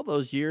 all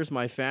those years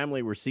my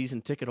family were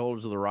season ticket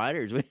holders of the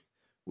Riders.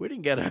 We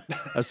didn't get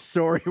a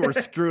sorry we're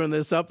screwing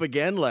this up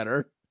again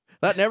letter.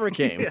 That never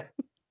came. Yeah.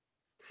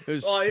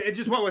 It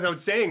just went without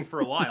saying for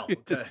a while.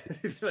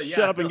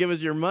 Shut up and give us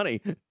your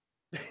money.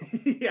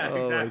 Yeah,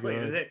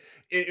 exactly.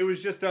 It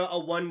was just a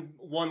one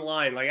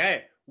line, like,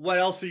 hey, what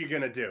else are you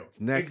going to do?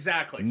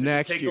 Exactly. So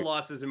just take the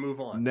losses and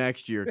move on.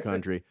 Next year,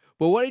 country.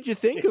 But what did you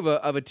think of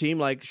a team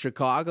like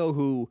Chicago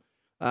who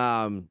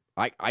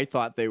I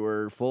thought they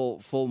were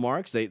full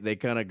marks. They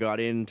kind of got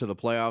into the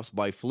playoffs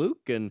by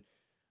fluke and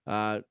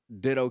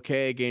did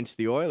okay against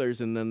the Oilers,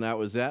 and then that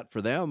was that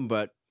for them.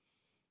 But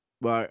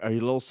are you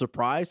a little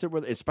surprised,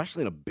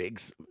 especially in a big,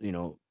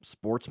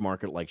 sports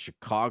market like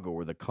Chicago,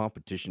 where the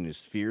competition is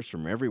fierce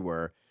from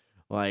everywhere?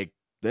 Like,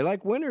 they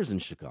like winners in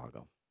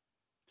Chicago.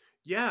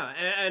 Yeah,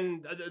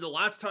 and the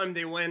last time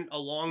they went a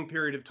long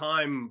period of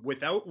time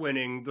without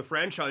winning, the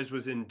franchise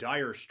was in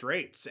dire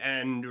straits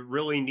and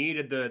really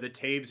needed the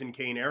Taves and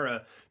Kane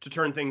era to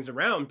turn things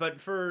around. But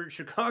for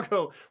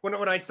Chicago,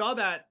 when I saw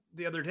that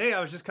the other day,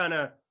 I was just kind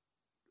of,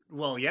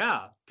 well,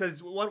 yeah,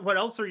 because what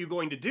else are you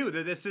going to do?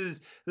 This is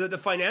the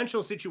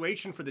financial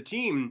situation for the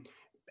team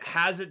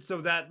has it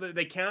so that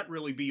they can't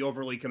really be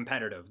overly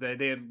competitive.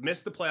 They have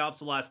missed the playoffs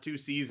the last 2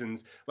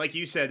 seasons. Like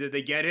you said, that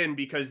they get in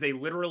because they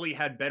literally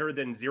had better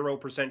than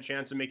 0%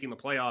 chance of making the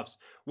playoffs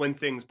when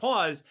things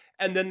pause,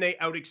 and then they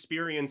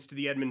out-experienced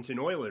the Edmonton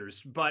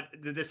Oilers. But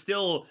this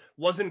still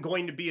wasn't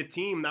going to be a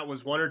team that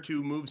was 1 or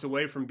 2 moves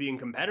away from being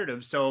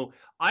competitive. So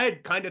I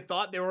had kind of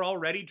thought they were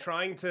already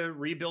trying to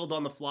rebuild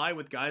on the fly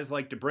with guys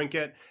like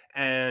DeBrincat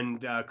and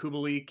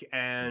Kubalik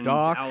and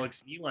Doc.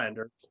 Alex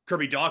Nylander,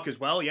 Kirby Dach as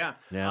well. Yeah.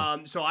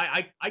 So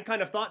I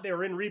kind of thought they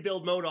were in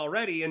rebuild mode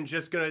already and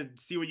just going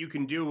to see what you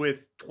can do with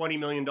 $20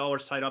 million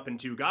tied up in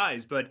 2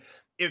 guys. But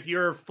if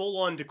you're full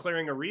on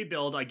declaring a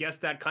rebuild, I guess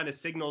that kind of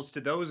signals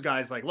to those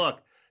guys like,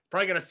 look,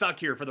 probably going to suck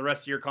here for the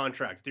rest of your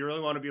contracts. Do you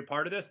really want to be a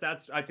part of this?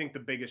 That's, I think, the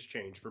biggest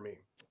change for me.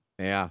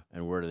 Yeah.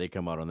 And where do they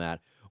come out on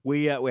that?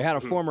 We had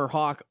a former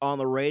Hawk on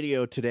the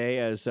radio today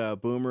as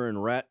Boomer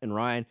and Rhett and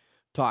Ryan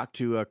talked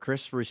to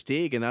Kris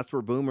Versteeg, and that's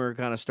where Boomer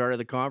kind of started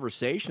the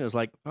conversation. It's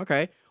like,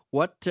 okay,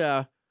 what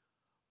did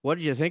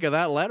you think of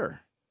that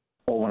letter?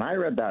 Well, when I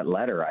read that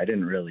letter, I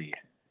didn't really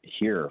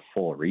hear a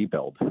full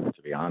rebuild,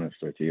 to be honest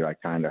with you. I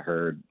kind of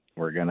heard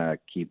we're going to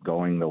keep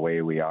going the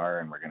way we are,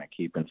 and we're going to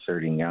keep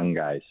inserting young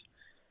guys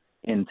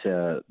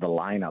into the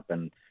lineup.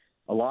 And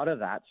a lot of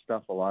that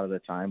stuff, a lot of the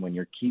time, when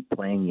you keep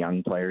playing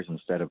young players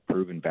instead of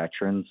proven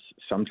veterans,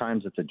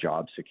 sometimes it's a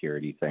job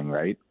security thing,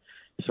 right?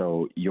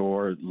 So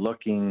you're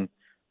looking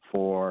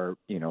for,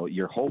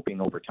 you're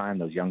hoping over time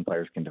those young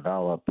players can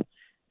develop.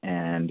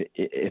 And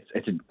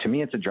to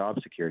me, it's a job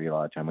security a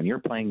lot of time. When you're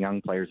playing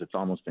young players, it's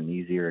almost an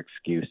easier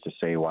excuse to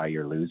say why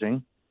you're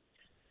losing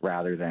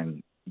rather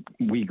than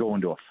we go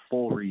into a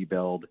full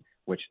rebuild,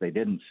 which they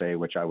didn't say,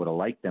 which I would have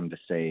liked them to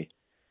say,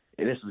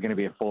 this is going to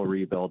be a full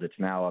rebuild. It's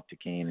now up to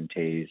Kane and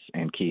Taves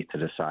and Keith to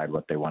decide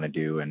what they want to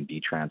do and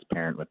be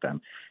transparent with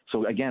them.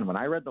 So again, when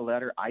I read the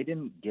letter, I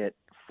didn't get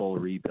full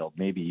rebuild.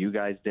 Maybe you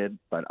guys did,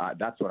 but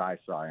that's what I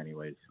saw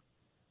anyways.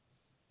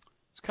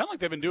 It's kind of like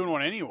they've been doing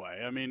one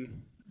anyway. I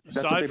mean,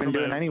 that's what they've been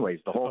doing anyways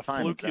the whole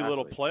time. Fluky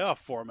little playoff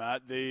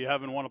format. They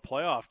haven't won a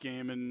playoff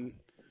game in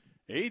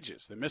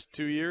ages. They missed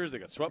 2 years. They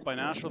got swept by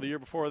Nashville the year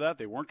before that.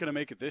 They weren't going to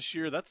make it this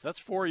year. That's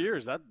 4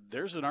 years.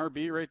 There's an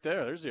RB right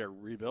there. There's their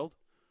rebuild.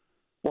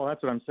 Well,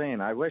 that's what I'm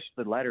saying. I wish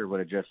the letter would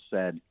have just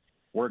said,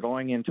 we're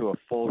going into a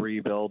full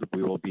rebuild.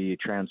 We will be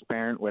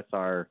transparent with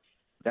our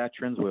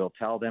veterans. We'll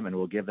tell them and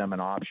we'll give them an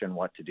option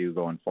what to do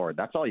going forward.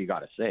 That's all you got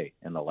to say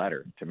in the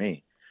letter to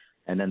me.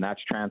 And then that's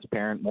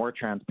transparent, more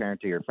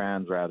transparent to your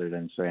fans rather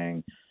than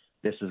saying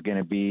this is going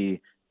to be,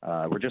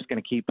 we're just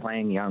going to keep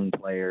playing young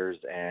players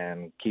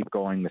and keep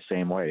going the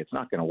same way. It's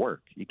not going to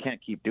work. You can't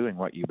keep doing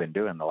what you've been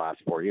doing the last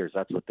 4 years.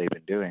 That's what they've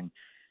been doing,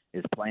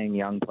 is playing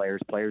young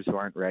players, players who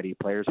aren't ready,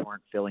 players who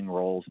aren't filling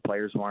roles,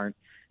 players who aren't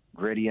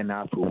gritty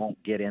enough, who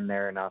won't get in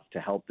there enough to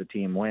help the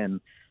team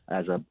win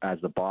as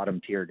the bottom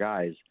tier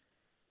guys.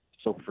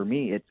 So for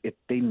me,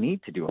 they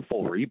need to do a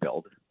full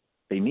rebuild.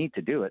 They need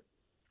to do it.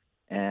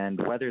 And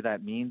whether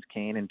that means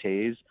Kane and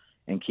Taves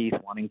and Keith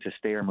wanting to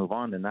stay or move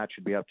on, then that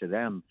should be up to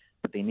them.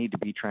 But they need to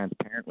be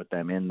transparent with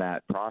them in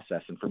that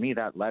process. And for me,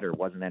 that letter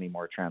wasn't any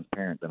more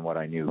transparent than what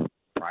I knew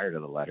prior to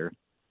the letter.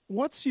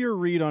 What's your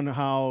read on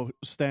how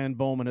Stan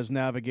Bowman has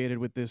navigated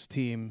with this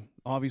team?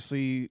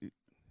 Obviously,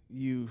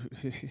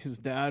 his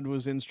dad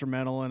was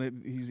instrumental,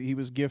 and he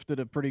was gifted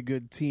a pretty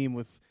good team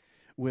with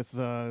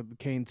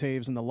Kane,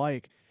 Taves, and the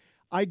like.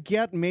 I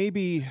get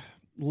maybe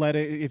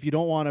if you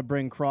don't want to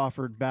bring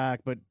Crawford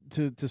back, but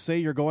to say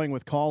you're going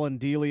with Colin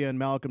Delia and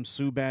Malcolm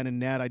Subban and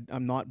net,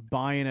 I'm not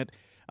buying it.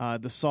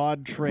 The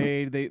Saad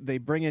trade, they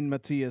bring in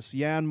Matthias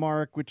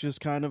Janmark, which is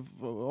kind of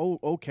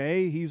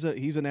okay. He's an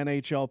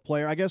NHL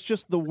player. I guess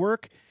just the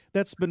work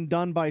that's been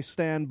done by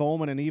Stan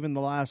Bowman, and even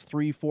the last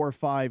 3, 4,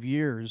 5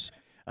 years,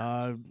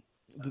 none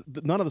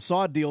of the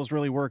Saad deals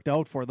really worked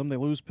out for them. They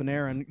lose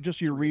Panarin.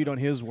 Just your read on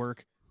his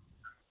work.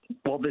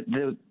 Well,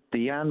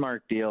 The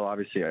Janmark deal,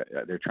 obviously,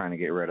 they're trying to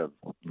get rid of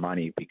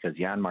money because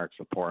Janmark's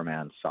a poor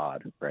man's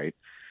sod, right?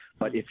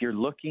 But if you're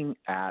looking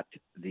at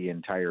the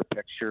entire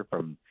picture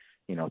from,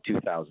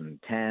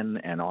 2010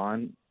 and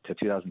on to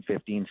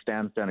 2015,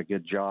 Stan's done a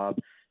good job.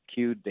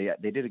 They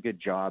did a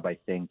good job, I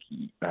think,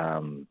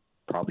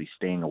 probably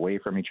staying away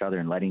from each other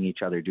and letting each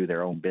other do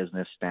their own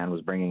business. Stan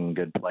was bringing in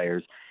good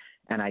players.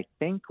 And I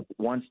think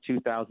once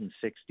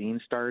 2016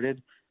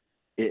 started,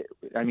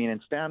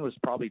 and Stan was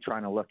probably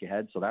trying to look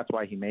ahead, so that's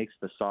why he makes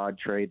the Saad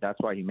trade. That's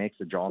why he makes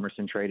the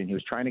Hjalmarsson trade, and he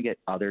was trying to get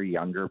other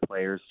younger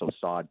players, so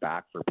Saad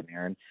back for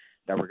Panarin,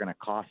 that were going to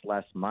cost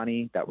less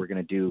money, that were going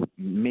to do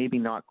maybe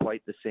not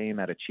quite the same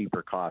at a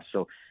cheaper cost.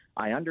 So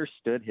I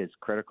understood his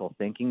critical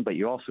thinking, but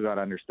you also got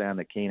to understand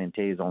that Kane and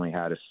Toews only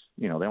had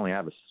they only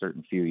have a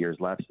certain few years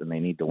left, and they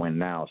need to win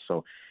now.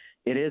 So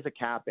it is a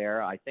cap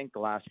era. I think the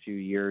last few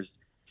years,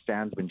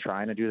 Stan's been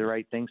trying to do the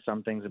right thing.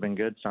 Some things have been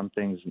good, some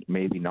things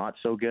maybe not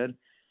so good.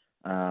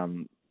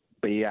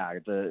 But yeah,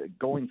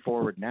 going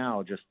forward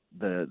now, just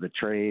the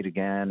trade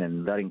again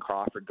and letting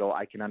Crawford go,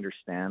 I can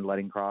understand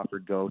letting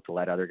Crawford go to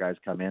let other guys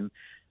come in.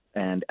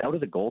 And out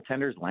of the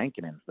goaltenders,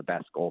 Lankinen's the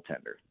best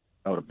goaltender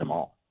out of them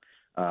all.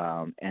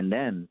 And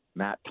then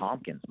Matt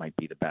Tompkins might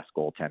be the best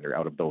goaltender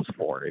out of those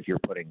four. If you're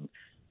putting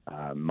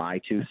my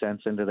 2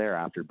 cents into there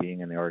after being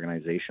in the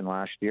organization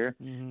last year.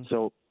 Mm-hmm.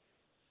 So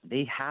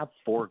they have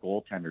four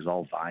goaltenders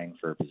all vying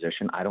for a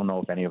position. I don't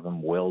know if any of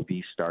them will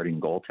be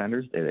starting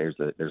goaltenders. There's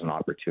an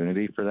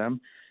opportunity for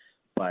them,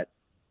 but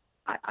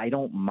I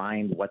don't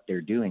mind what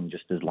they're doing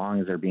just as long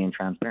as they're being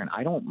transparent.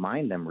 I don't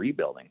mind them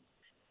rebuilding.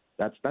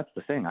 That's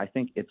the thing. I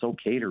think it's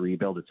okay to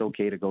rebuild. It's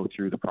okay to go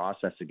through the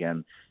process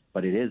again,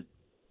 but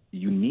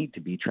you need to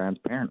be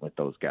transparent with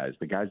those guys,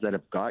 the guys that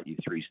have got you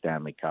 3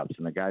 Stanley Cups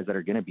and the guys that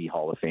are going to be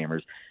Hall of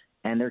Famers,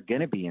 and they're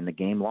going to be in the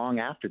game long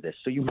after this.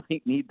 So you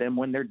might need them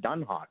when they're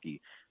done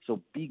hockey.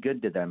 So be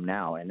good to them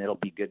now, and it'll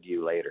be good to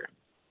you later.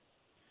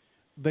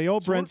 They owe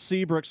Brent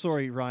Seabrook.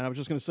 Sorry, Ryan. I was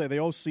just going to say they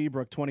owe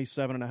Seabrook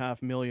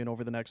 $27.5 million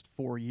over the next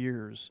 4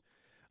 years.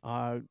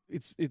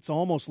 It's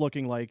almost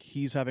looking like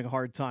he's having a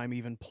hard time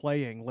even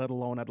playing, let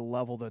alone at a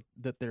level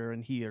that they're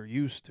and he are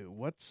used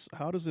to.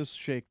 How does this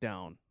shake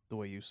down the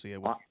way you see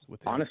it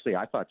with him? Honestly,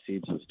 I thought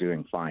Seabs was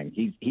doing fine.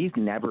 He's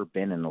never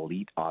been an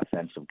elite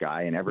offensive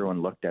guy, and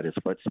everyone looked at his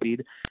foot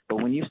speed.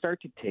 But when you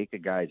start to take a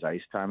guy's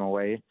ice time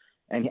away,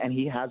 and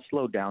he has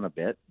slowed down a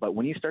bit, but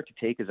when you start to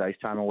take his ice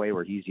time away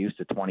where he's used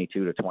to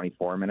 22 to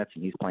 24 minutes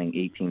and he's playing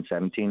 18,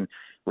 17,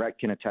 Rhett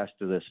can attest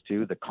to this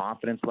too, the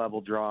confidence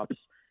level drops,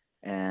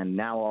 and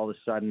now all of a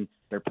sudden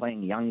they're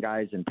playing young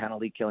guys in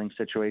penalty-killing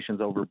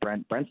situations over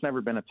Brent. Brent's never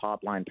been a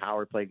top-line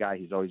power play guy.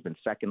 He's always been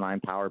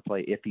second-line power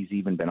play if he's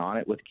even been on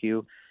it with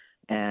Q.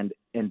 And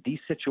these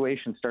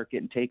situations start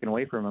getting taken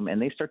away from him, and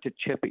they start to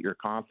chip at your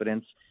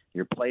confidence.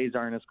 Your plays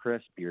aren't as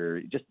crisp.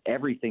 Just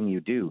everything you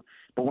do.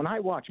 But when I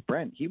watched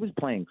Brent, he was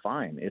playing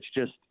fine. It's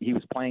just he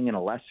was playing in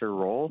a lesser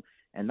role,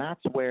 and that's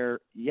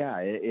where,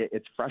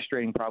 it's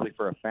frustrating probably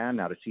for a fan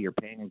now to see you're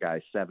paying a guy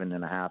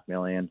 $7.5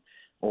 million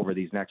over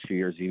these next few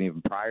years,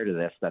 even prior to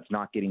this, that's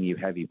not getting you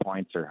heavy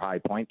points or high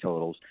point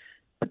totals.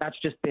 But that's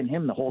just been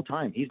him the whole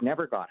time. He's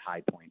never got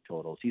high point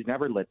totals. He's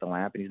never lit the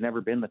lamp, and he's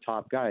never been the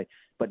top guy.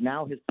 But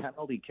now his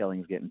penalty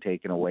killing's getting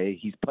taken away.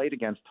 He's played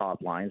against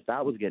top lines.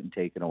 That was getting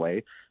taken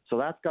away. So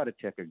that's got to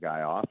tick a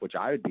guy off, which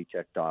I would be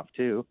ticked off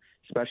too,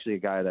 especially a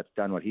guy that's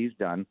done what he's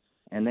done.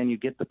 And then you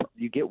get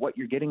what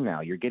you're getting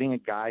now. You're getting a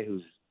guy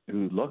who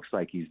looks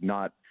like he's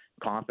not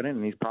confident,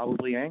 and he's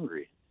probably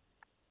angry.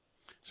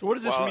 So what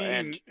does this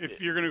mean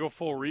if you're going to go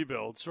full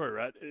rebuild? Sorry,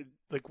 Rhett.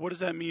 What does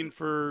that mean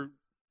for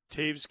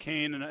Toews,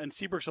 Kane, and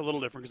Seabrook's a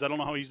little different because I don't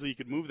know how easily you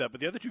could move that.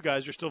 But the other two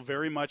guys are still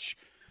very much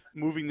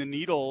moving the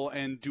needle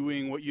and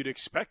doing what you'd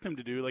expect them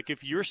to do. Like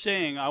if you're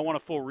saying, I want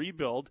a full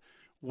rebuild,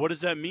 what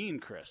does that mean,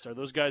 Chris? Are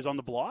those guys on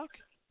the block?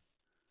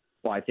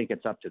 Well, I think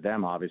it's up to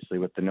them, obviously,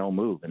 with the no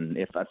move. And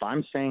if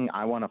I'm saying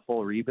I want a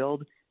full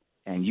rebuild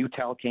and you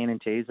tell Kane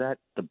and Toews that,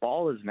 the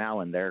ball is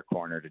now in their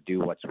corner to do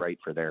what's right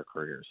for their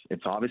careers.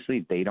 It's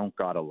obviously they don't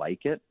got to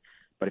like it.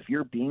 But if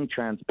you're being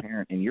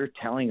transparent and you're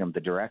telling them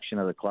the direction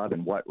of the club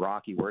and what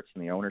Rocky Wirtz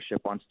and the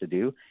ownership wants to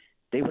do,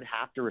 they would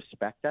have to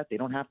respect that. They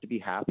don't have to be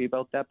happy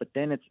about that, but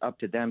then it's up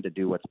to them to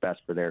do what's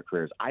best for their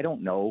careers. I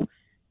don't know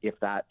if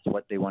that's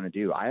what they want to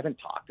do. I haven't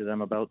talked to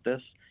them about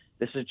this.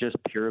 This is just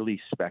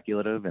purely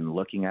speculative and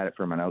looking at it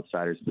from an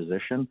outsider's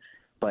position.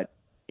 But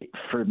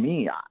for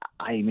me,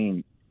 I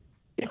mean,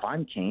 if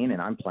I'm Kane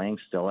and I'm playing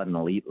still at an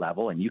elite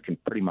level and you can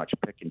pretty much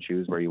pick and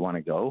choose where you want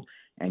to go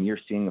and you're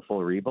seeing a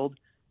full rebuild,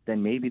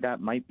 then maybe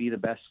that might be the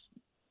best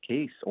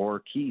case.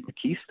 Or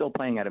Keith's still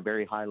playing at a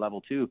very high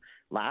level too.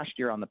 Last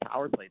year on the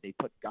power play, they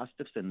put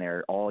Gustafsson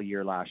there all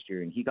year last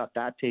year, and he got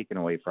that taken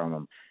away from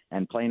him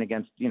and playing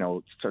against,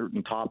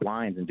 certain top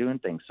lines and doing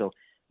things. So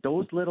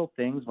those little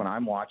things when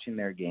I'm watching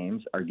their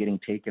games are getting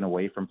taken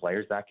away from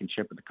players. That can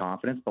chip at the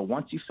confidence. But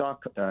once you saw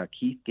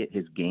Keith get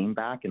his game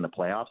back in the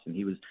playoffs, and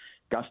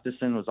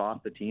Gustafsson was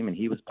off the team and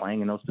he was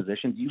playing in those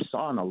positions, you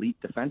saw an elite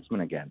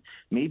defenseman again.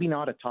 Maybe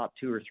not a top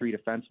 2 or 3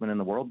 defenseman in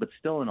the world, but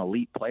still an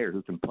elite player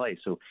who can play.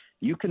 So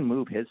you can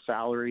move his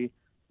salary,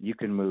 you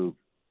can move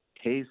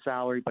Hayes'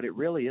 salary, but it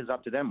really is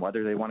up to them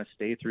whether they want to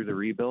stay through the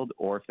rebuild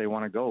or if they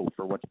want to go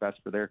for what's best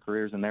for their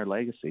careers and their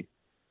legacy.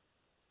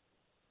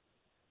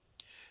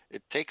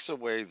 It takes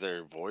away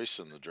their voice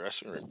in the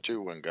dressing room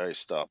too when guys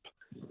stop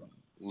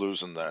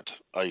losing that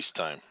ice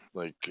time.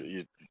 Like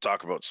you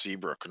talk about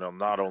Seabrook,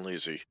 not only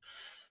is he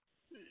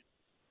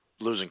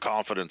losing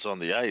confidence on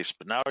the ice,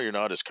 but now you're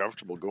not as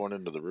comfortable going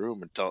into the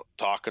room and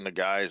talking to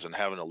guys and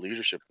having a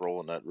leadership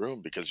role in that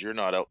room because you're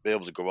not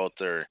able to go out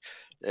there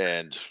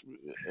and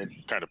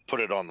kind of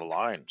put it on the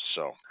line.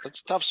 So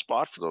that's a tough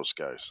spot for those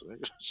guys.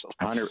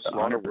 There's a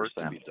lot of work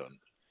to be done.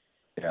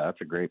 Yeah,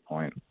 that's a great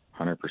point.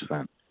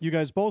 100%. You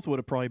guys both would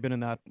have probably been in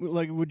that.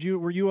 Like, were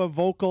you a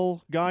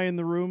vocal guy in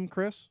the room,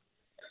 Chris?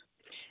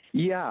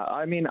 Yeah,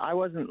 I mean, I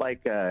wasn't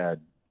like a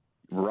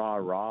raw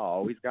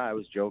always guy. I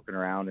was joking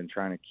around and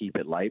trying to keep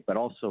it light, but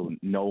also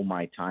know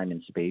my time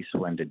and space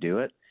when to do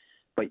it.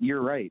 But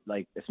you're right.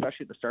 Like,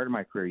 especially at the start of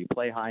my career, you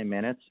play high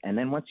minutes, and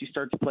then once you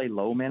start to play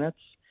low minutes,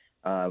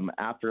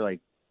 after like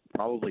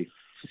probably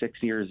 6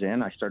 years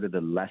in, I started to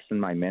lessen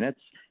my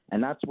minutes,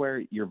 and that's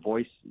where your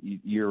voice.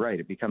 You're right.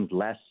 It becomes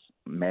less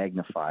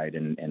magnified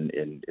and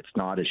it's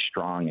not as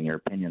strong, and your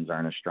opinions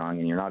aren't as strong,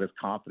 and you're not as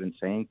confident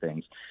saying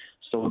things.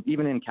 So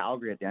even in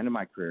Calgary at the end of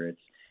my career,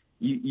 it's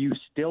you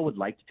still would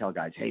like to tell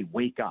guys, hey,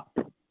 wake up,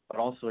 but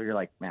also you're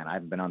like, man, I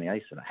haven't been on the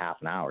ice in a half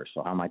an hour,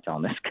 so how am I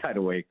telling this guy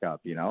to wake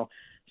up,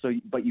 so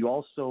but you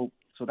also,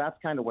 so that's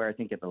kind of where I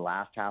think at the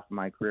last half of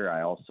my career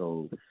I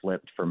also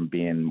flipped from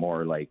being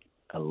more like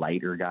a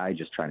lighter guy,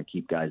 just trying to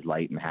keep guys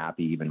light and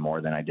happy even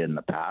more than I did in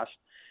the past.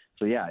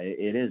 So, yeah,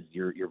 it is.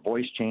 Your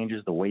voice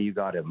changes. The way you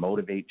got to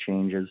motivate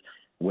changes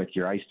with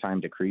your ice time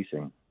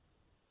decreasing.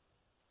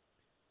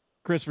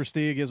 Kris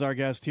Versteeg is our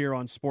guest here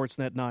on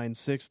Sportsnet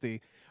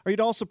 960. Are you at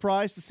all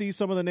surprised to see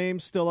some of the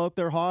names still out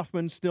there?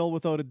 Hoffman still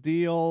without a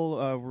deal.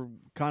 We're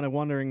kind of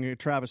wondering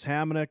Travis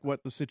Hamonic,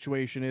 what the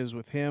situation is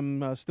with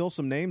him. Still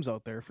some names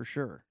out there for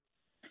sure.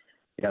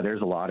 Yeah,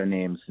 there's a lot of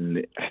names,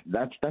 and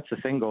that's the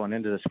thing going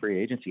into this free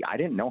agency. I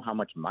didn't know how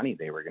much money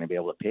they were going to be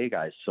able to pay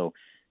guys. So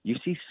you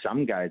see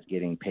some guys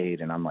getting paid,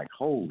 and I'm like,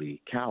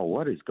 holy cow,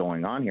 what is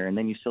going on here? And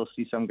then you still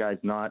see some guys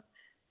not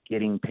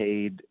getting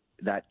paid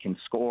that can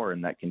score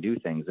and that can do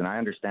things. And I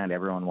understand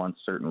everyone wants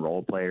certain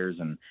role players,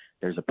 and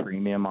there's a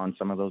premium on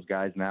some of those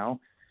guys now.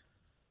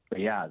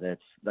 But, yeah,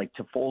 that's like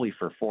Toffoli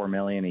for $4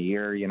 million a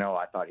year.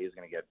 I thought he was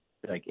going to get,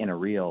 like, in a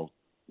real,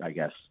 I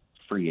guess,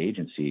 free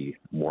agency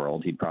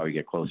world, he'd probably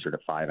get closer to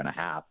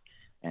 5.5.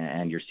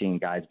 And you're seeing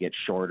guys get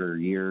shorter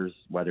years,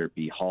 whether it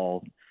be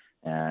Hull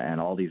and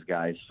all these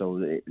guys.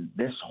 So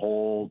this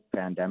whole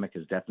pandemic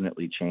has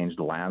definitely changed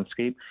the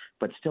landscape,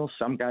 but still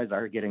some guys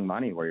are getting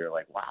money where you're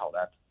like, wow,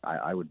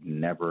 I would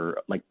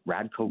never, like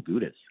Radko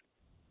Gudas.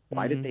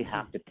 Why did they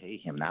have to pay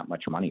him that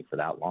much money for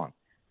that long?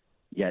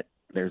 Yet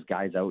there's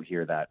guys out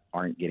here that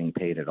aren't getting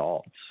paid at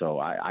all. So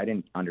I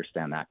didn't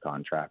understand that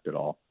contract at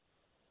all.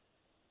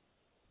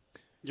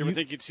 You ever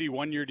think you'd see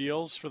 1-year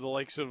deals for the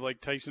likes of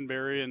like Tyson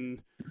Barrie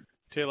and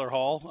Taylor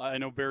Hall? I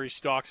know Barry's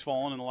stock's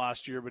fallen in the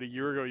last year, but a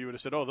year ago you would have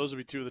said, oh, those would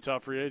be 2 of the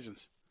top free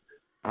agents.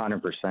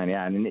 100%,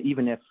 yeah. And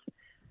even if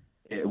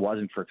it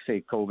wasn't for,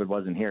 say, COVID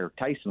wasn't here,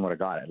 Tyson would have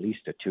got at least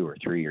a 2 or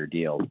 3 year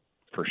deal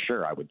for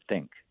sure, I would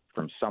think,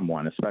 from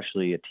someone,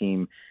 especially a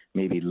team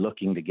maybe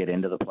looking to get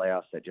into the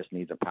playoffs that just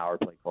needs a power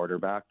play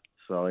quarterback.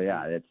 So,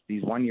 yeah, it's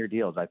these 1-year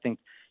deals. I think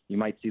you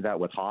might see that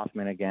with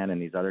Hoffman again,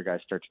 and these other guys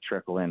start to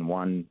trickle in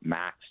 1,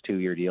 max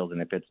 2-year deals, and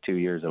if it's 2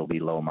 years, it'll be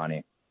low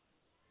money.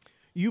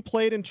 You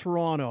played in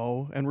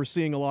Toronto, and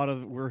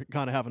we're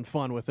kind of having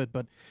fun with it,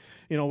 but,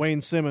 Wayne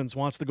Simmons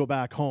wants to go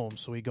back home,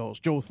 so he goes.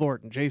 Joe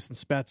Thornton, Jason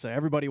Spezza,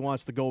 everybody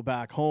wants to go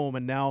back home,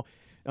 and now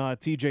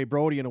TJ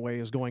Brody, in a way,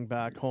 is going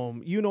back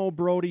home. You know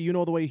Brody, you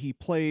know the way he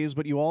plays,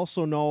 but you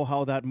also know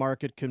how that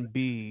market can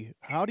be.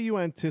 How do you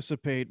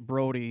anticipate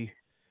Brody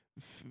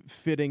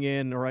fitting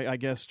in, or I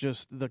guess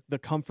just the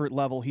comfort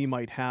level he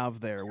might have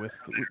there with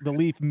the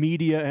Leaf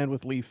media and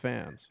with Leaf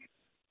fans?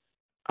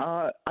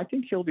 I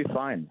think he'll be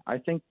fine. I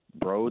think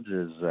Broads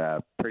is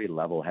a pretty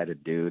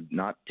level-headed dude.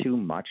 Not too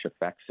much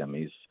affects him.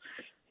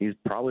 He's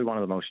probably one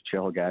of the most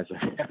chill guys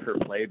I've ever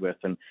played with,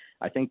 and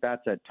I think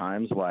that's at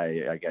times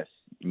why I guess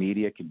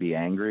media could be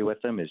angry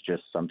with him, is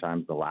just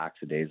sometimes the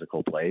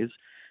lackadaisical plays.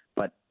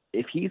 But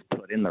if he's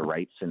put in the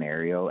right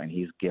scenario and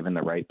he's given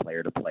the right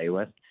player to play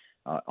with,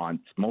 on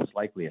most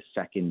likely a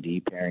second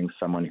D pairing,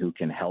 someone who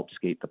can help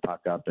skate the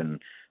puck up and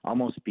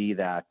almost be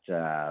that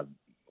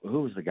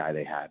who was the guy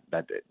they had?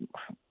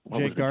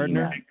 Jake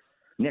Gardner?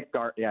 Jake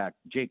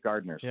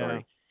Gardner, sorry.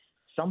 Yeah.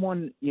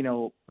 Someone,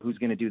 who's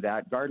going to do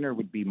that. Gardner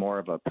would be more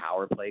of a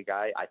power play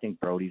guy. I think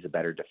Brody's a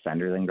better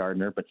defender than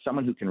Gardner, but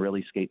someone who can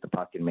really skate the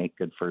puck and make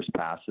good first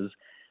passes.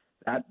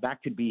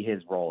 that could be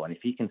his role. And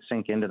if he can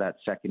sink into that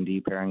second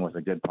D pairing with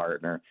a good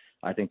partner,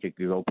 I think it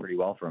could go pretty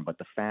well for him. But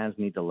the fans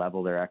need to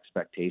level their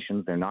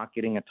expectations. They're not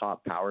getting a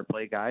top power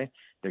play guy.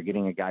 They're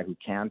getting a guy who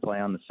can play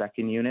on the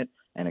second unit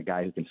and a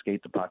guy who can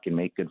skate the puck and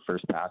make good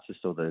first passes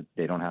so that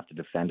they don't have to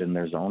defend in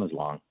their zone as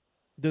long.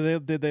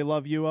 Did they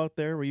love you out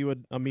there? Were you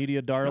a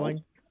media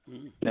darling?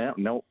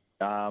 No.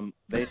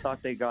 They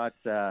thought they got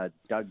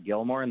Doug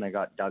Gilmour and they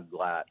got Doug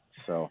Glatt.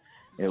 So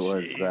it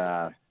was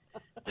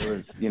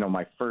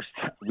my first.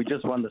 We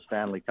just won the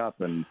Stanley Cup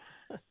in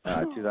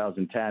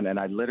 2010, and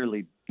I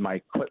literally my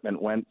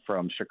equipment went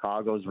from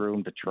Chicago's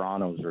room to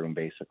Toronto's room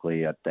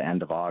basically at the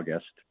end of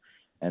August.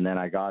 And then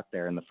I got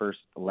there in the first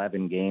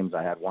 11 games,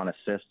 I had one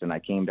assist, and I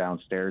came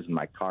downstairs and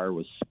my car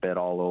was spit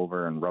all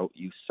over and wrote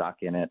 "You suck"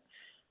 in it.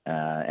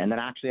 And then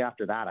actually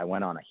after that, I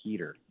went on a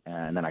heater,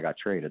 and then I got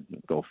traded.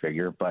 Go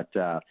figure. But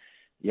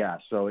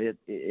so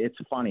it's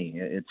funny.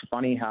 It's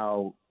funny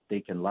how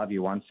they can love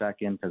you 1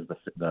 second because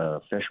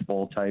the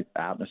fishbowl type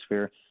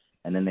atmosphere,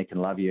 and then they can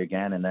love you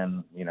again, and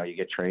then you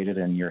get traded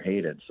and you're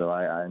hated. So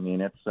I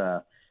mean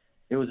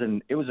it was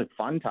a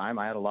fun time.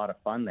 I had a lot of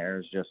fun there.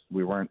 It's just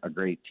we weren't a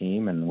great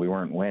team and we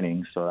weren't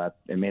winning, so that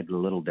it made it a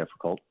little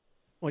difficult.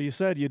 Well, you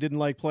said you didn't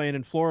like playing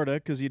in Florida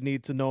because you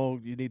need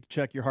to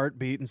check your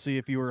heartbeat and see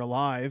if you were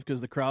alive because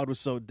the crowd was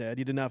so dead.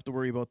 You didn't have to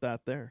worry about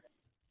that there.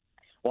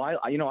 Well,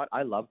 you know what?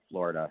 I love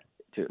Florida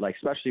too, like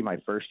especially my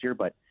first year.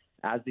 But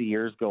as the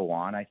years go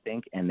on, I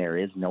think, and there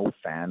is no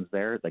fans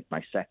there, like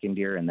my second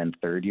year and then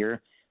third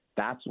year,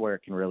 that's where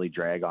it can really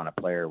drag on a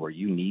player where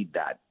you need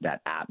that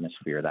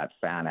atmosphere, that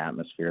fan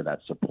atmosphere, that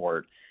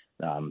support.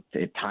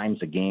 At times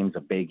a game's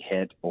a big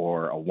hit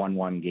or a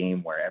 1-1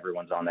 game where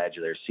everyone's on the edge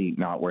of their seat,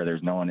 not where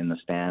there's no one in the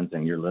stands,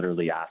 and you're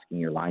literally asking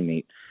your line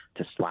mate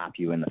to slap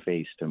you in the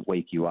face to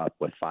wake you up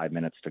with 5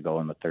 minutes to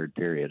go in the third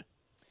period.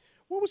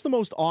 What was the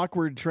most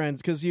awkward trend?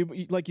 Because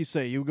you, like you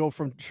say, you go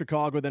from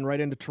Chicago, then right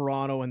into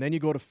Toronto, and then you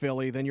go to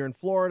Philly, then you're in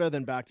Florida,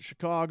 then back to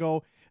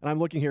Chicago. And I'm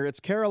looking here,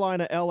 it's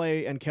Carolina,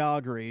 LA, and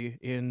Calgary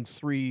in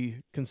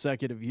 3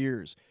 consecutive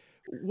years.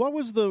 What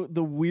was the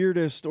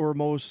weirdest or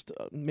most,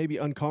 maybe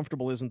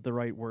uncomfortable isn't the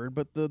right word,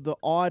 but the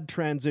odd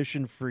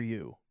transition for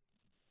you?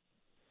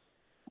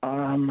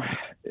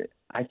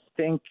 I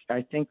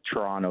think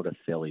Toronto to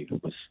Philly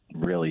was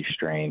really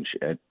strange.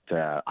 I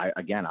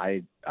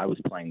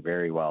was playing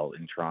very well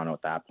in Toronto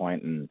at that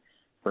point, and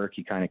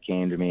Berkey kind of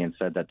came to me and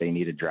said that they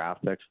needed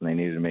draft picks and they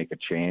needed to make a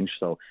change.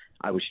 So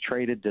I was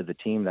traded to the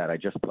team that I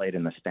just played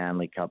in the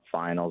Stanley Cup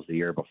Finals the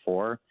year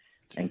before.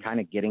 And kind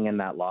of getting in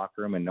that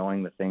locker room and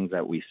knowing the things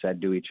that we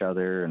said to each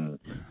other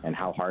and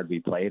how hard we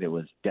played, it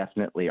was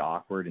definitely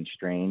awkward and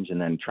strange. And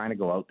then trying to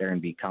go out there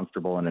and be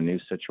comfortable in a new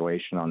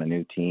situation on a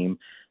new team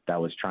that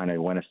was trying to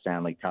win a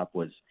Stanley Cup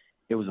was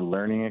a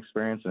learning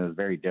experience, and it was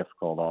very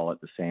difficult all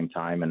at the same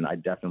time. And I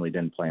definitely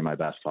didn't play my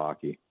best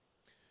hockey.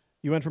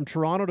 You went from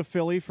Toronto to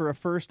Philly for a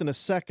first and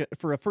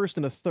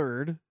a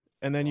third,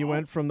 and then you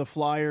went from the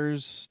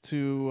Flyers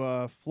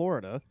to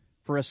Florida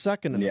for a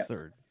second and a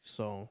third.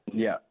 So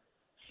yeah.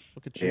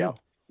 Look at you.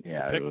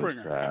 Yeah. Pick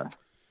bringer.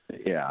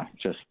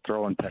 Just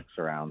throwing picks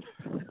around.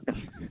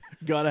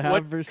 Gotta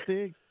have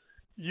Versteeg.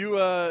 You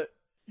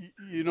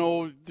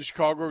know the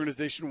Chicago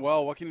organization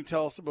well. What can you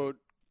tell us about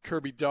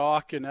Kirby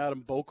Dach and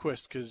Adam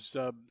Boqvist? Because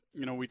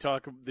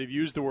they've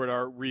used the word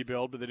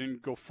rebuild, but they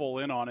didn't go full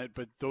in on it.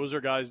 But those are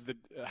guys that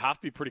have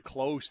to be pretty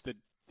close that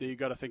you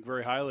got to think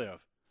very highly of.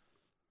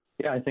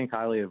 Yeah, I think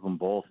highly of them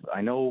both.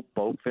 I know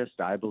Boqvist,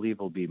 I believe,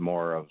 will be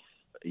more of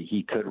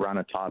he could run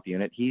a top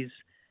unit. He's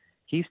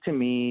to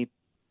me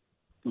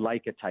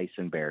like a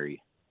Tyson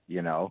Barrie.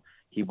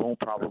 He won't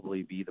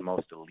probably be the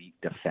most elite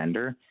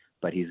defender,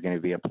 but he's going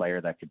to be a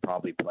player that could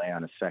probably play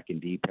on a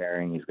second D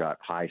pairing. He's got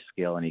high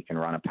skill and he can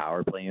run a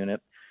power play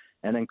unit.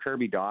 And then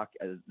Kirby Dach,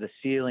 the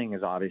ceiling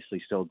is obviously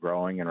still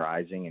growing and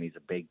rising, and he's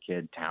a big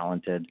kid,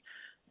 talented.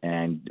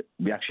 And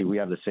we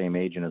have the same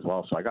agent as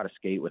well. So I got to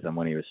skate with him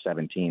when he was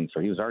 17. So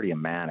he was already a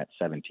man at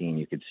 17.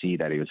 You could see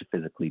that he was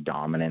physically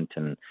dominant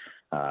and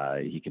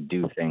he could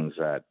do things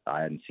that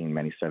I hadn't seen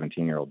many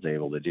 17-year-olds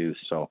able to do.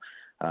 So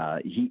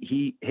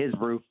his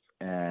roof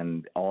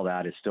and all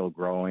that is still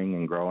growing.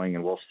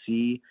 And we'll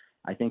see,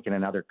 I think, in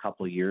another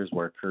couple of years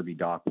where Kirby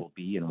Dach will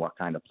be and what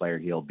kind of player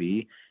he'll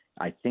be.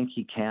 I think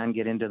he can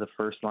get into the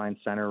first-line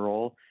center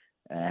role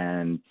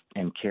and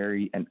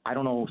carry. And I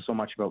don't know so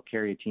much about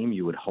carry a team.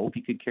 You would hope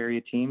he could carry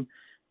a team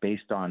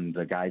based on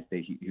the guys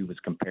that he was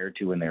compared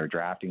to when they were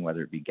drafting,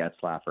 whether it be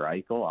Getzlaf or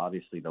Eichel.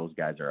 Obviously, those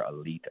guys are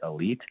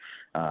elite.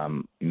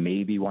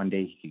 Maybe one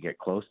day he could get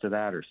close to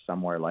that or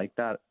somewhere like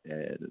that.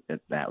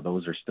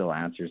 Those are still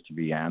answers to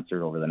be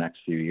answered over the next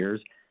few years,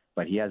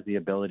 but he has the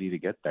ability to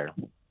get there.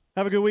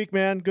 Have a good week,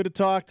 man. Good to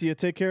talk to you.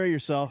 Take care of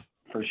yourself.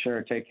 For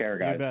sure. Take care,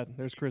 guys. You bet.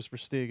 There's Kris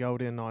Versteeg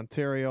out in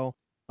Ontario.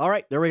 All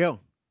right, there we go.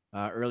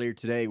 Earlier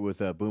today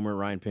with Boomer,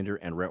 Ryan Pinder,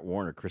 and Rhett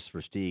Warner, Kris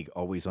Versteeg,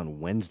 always on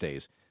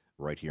Wednesdays,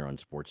 right here on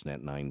Sportsnet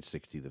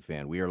 960 The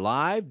Fan. We are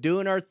live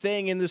doing our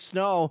thing in the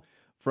snow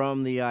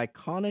from the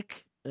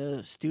iconic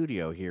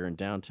studio here in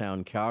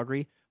downtown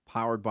Calgary,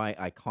 powered by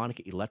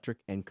Iconic Electric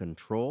and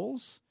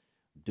Controls.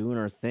 doing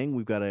our thing.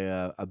 We've got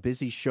a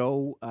busy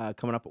show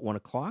coming up at 1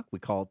 o'clock. We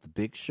call it The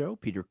Big Show.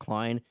 Peter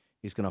Klein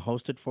is going to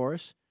host it for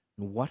us.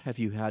 And what have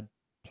you had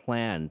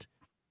planned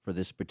for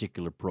this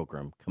particular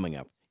program coming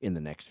up in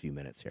the next few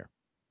minutes here?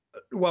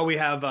 Well, we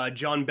have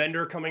John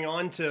Bender coming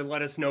on to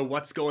let us know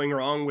what's going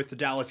wrong with the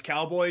Dallas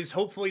Cowboys.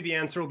 Hopefully the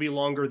answer will be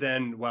longer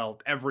than,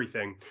 well,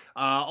 everything.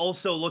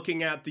 Also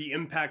looking at the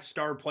impact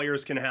star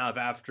players can have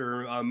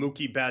after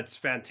Mookie Betts'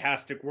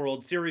 fantastic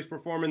World Series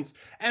performance.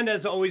 And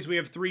as always, we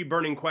have 3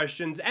 burning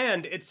questions,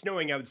 and it's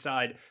snowing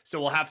outside, so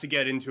we'll have to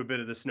get into a bit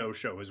of the snow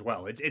show as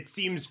well. It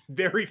seems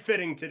very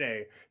fitting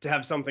today to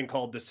have something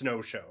called the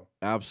snow show.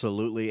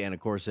 Absolutely. And, of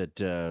course, at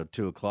 2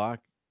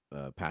 o'clock,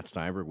 Pat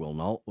Steinberg, Will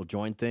Nault will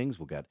join things.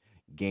 We'll got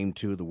Game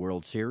 2 of the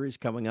World Series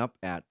coming up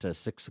at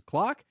 6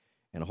 o'clock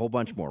and a whole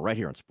bunch more right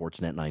here on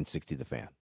Sportsnet 960 The Fan.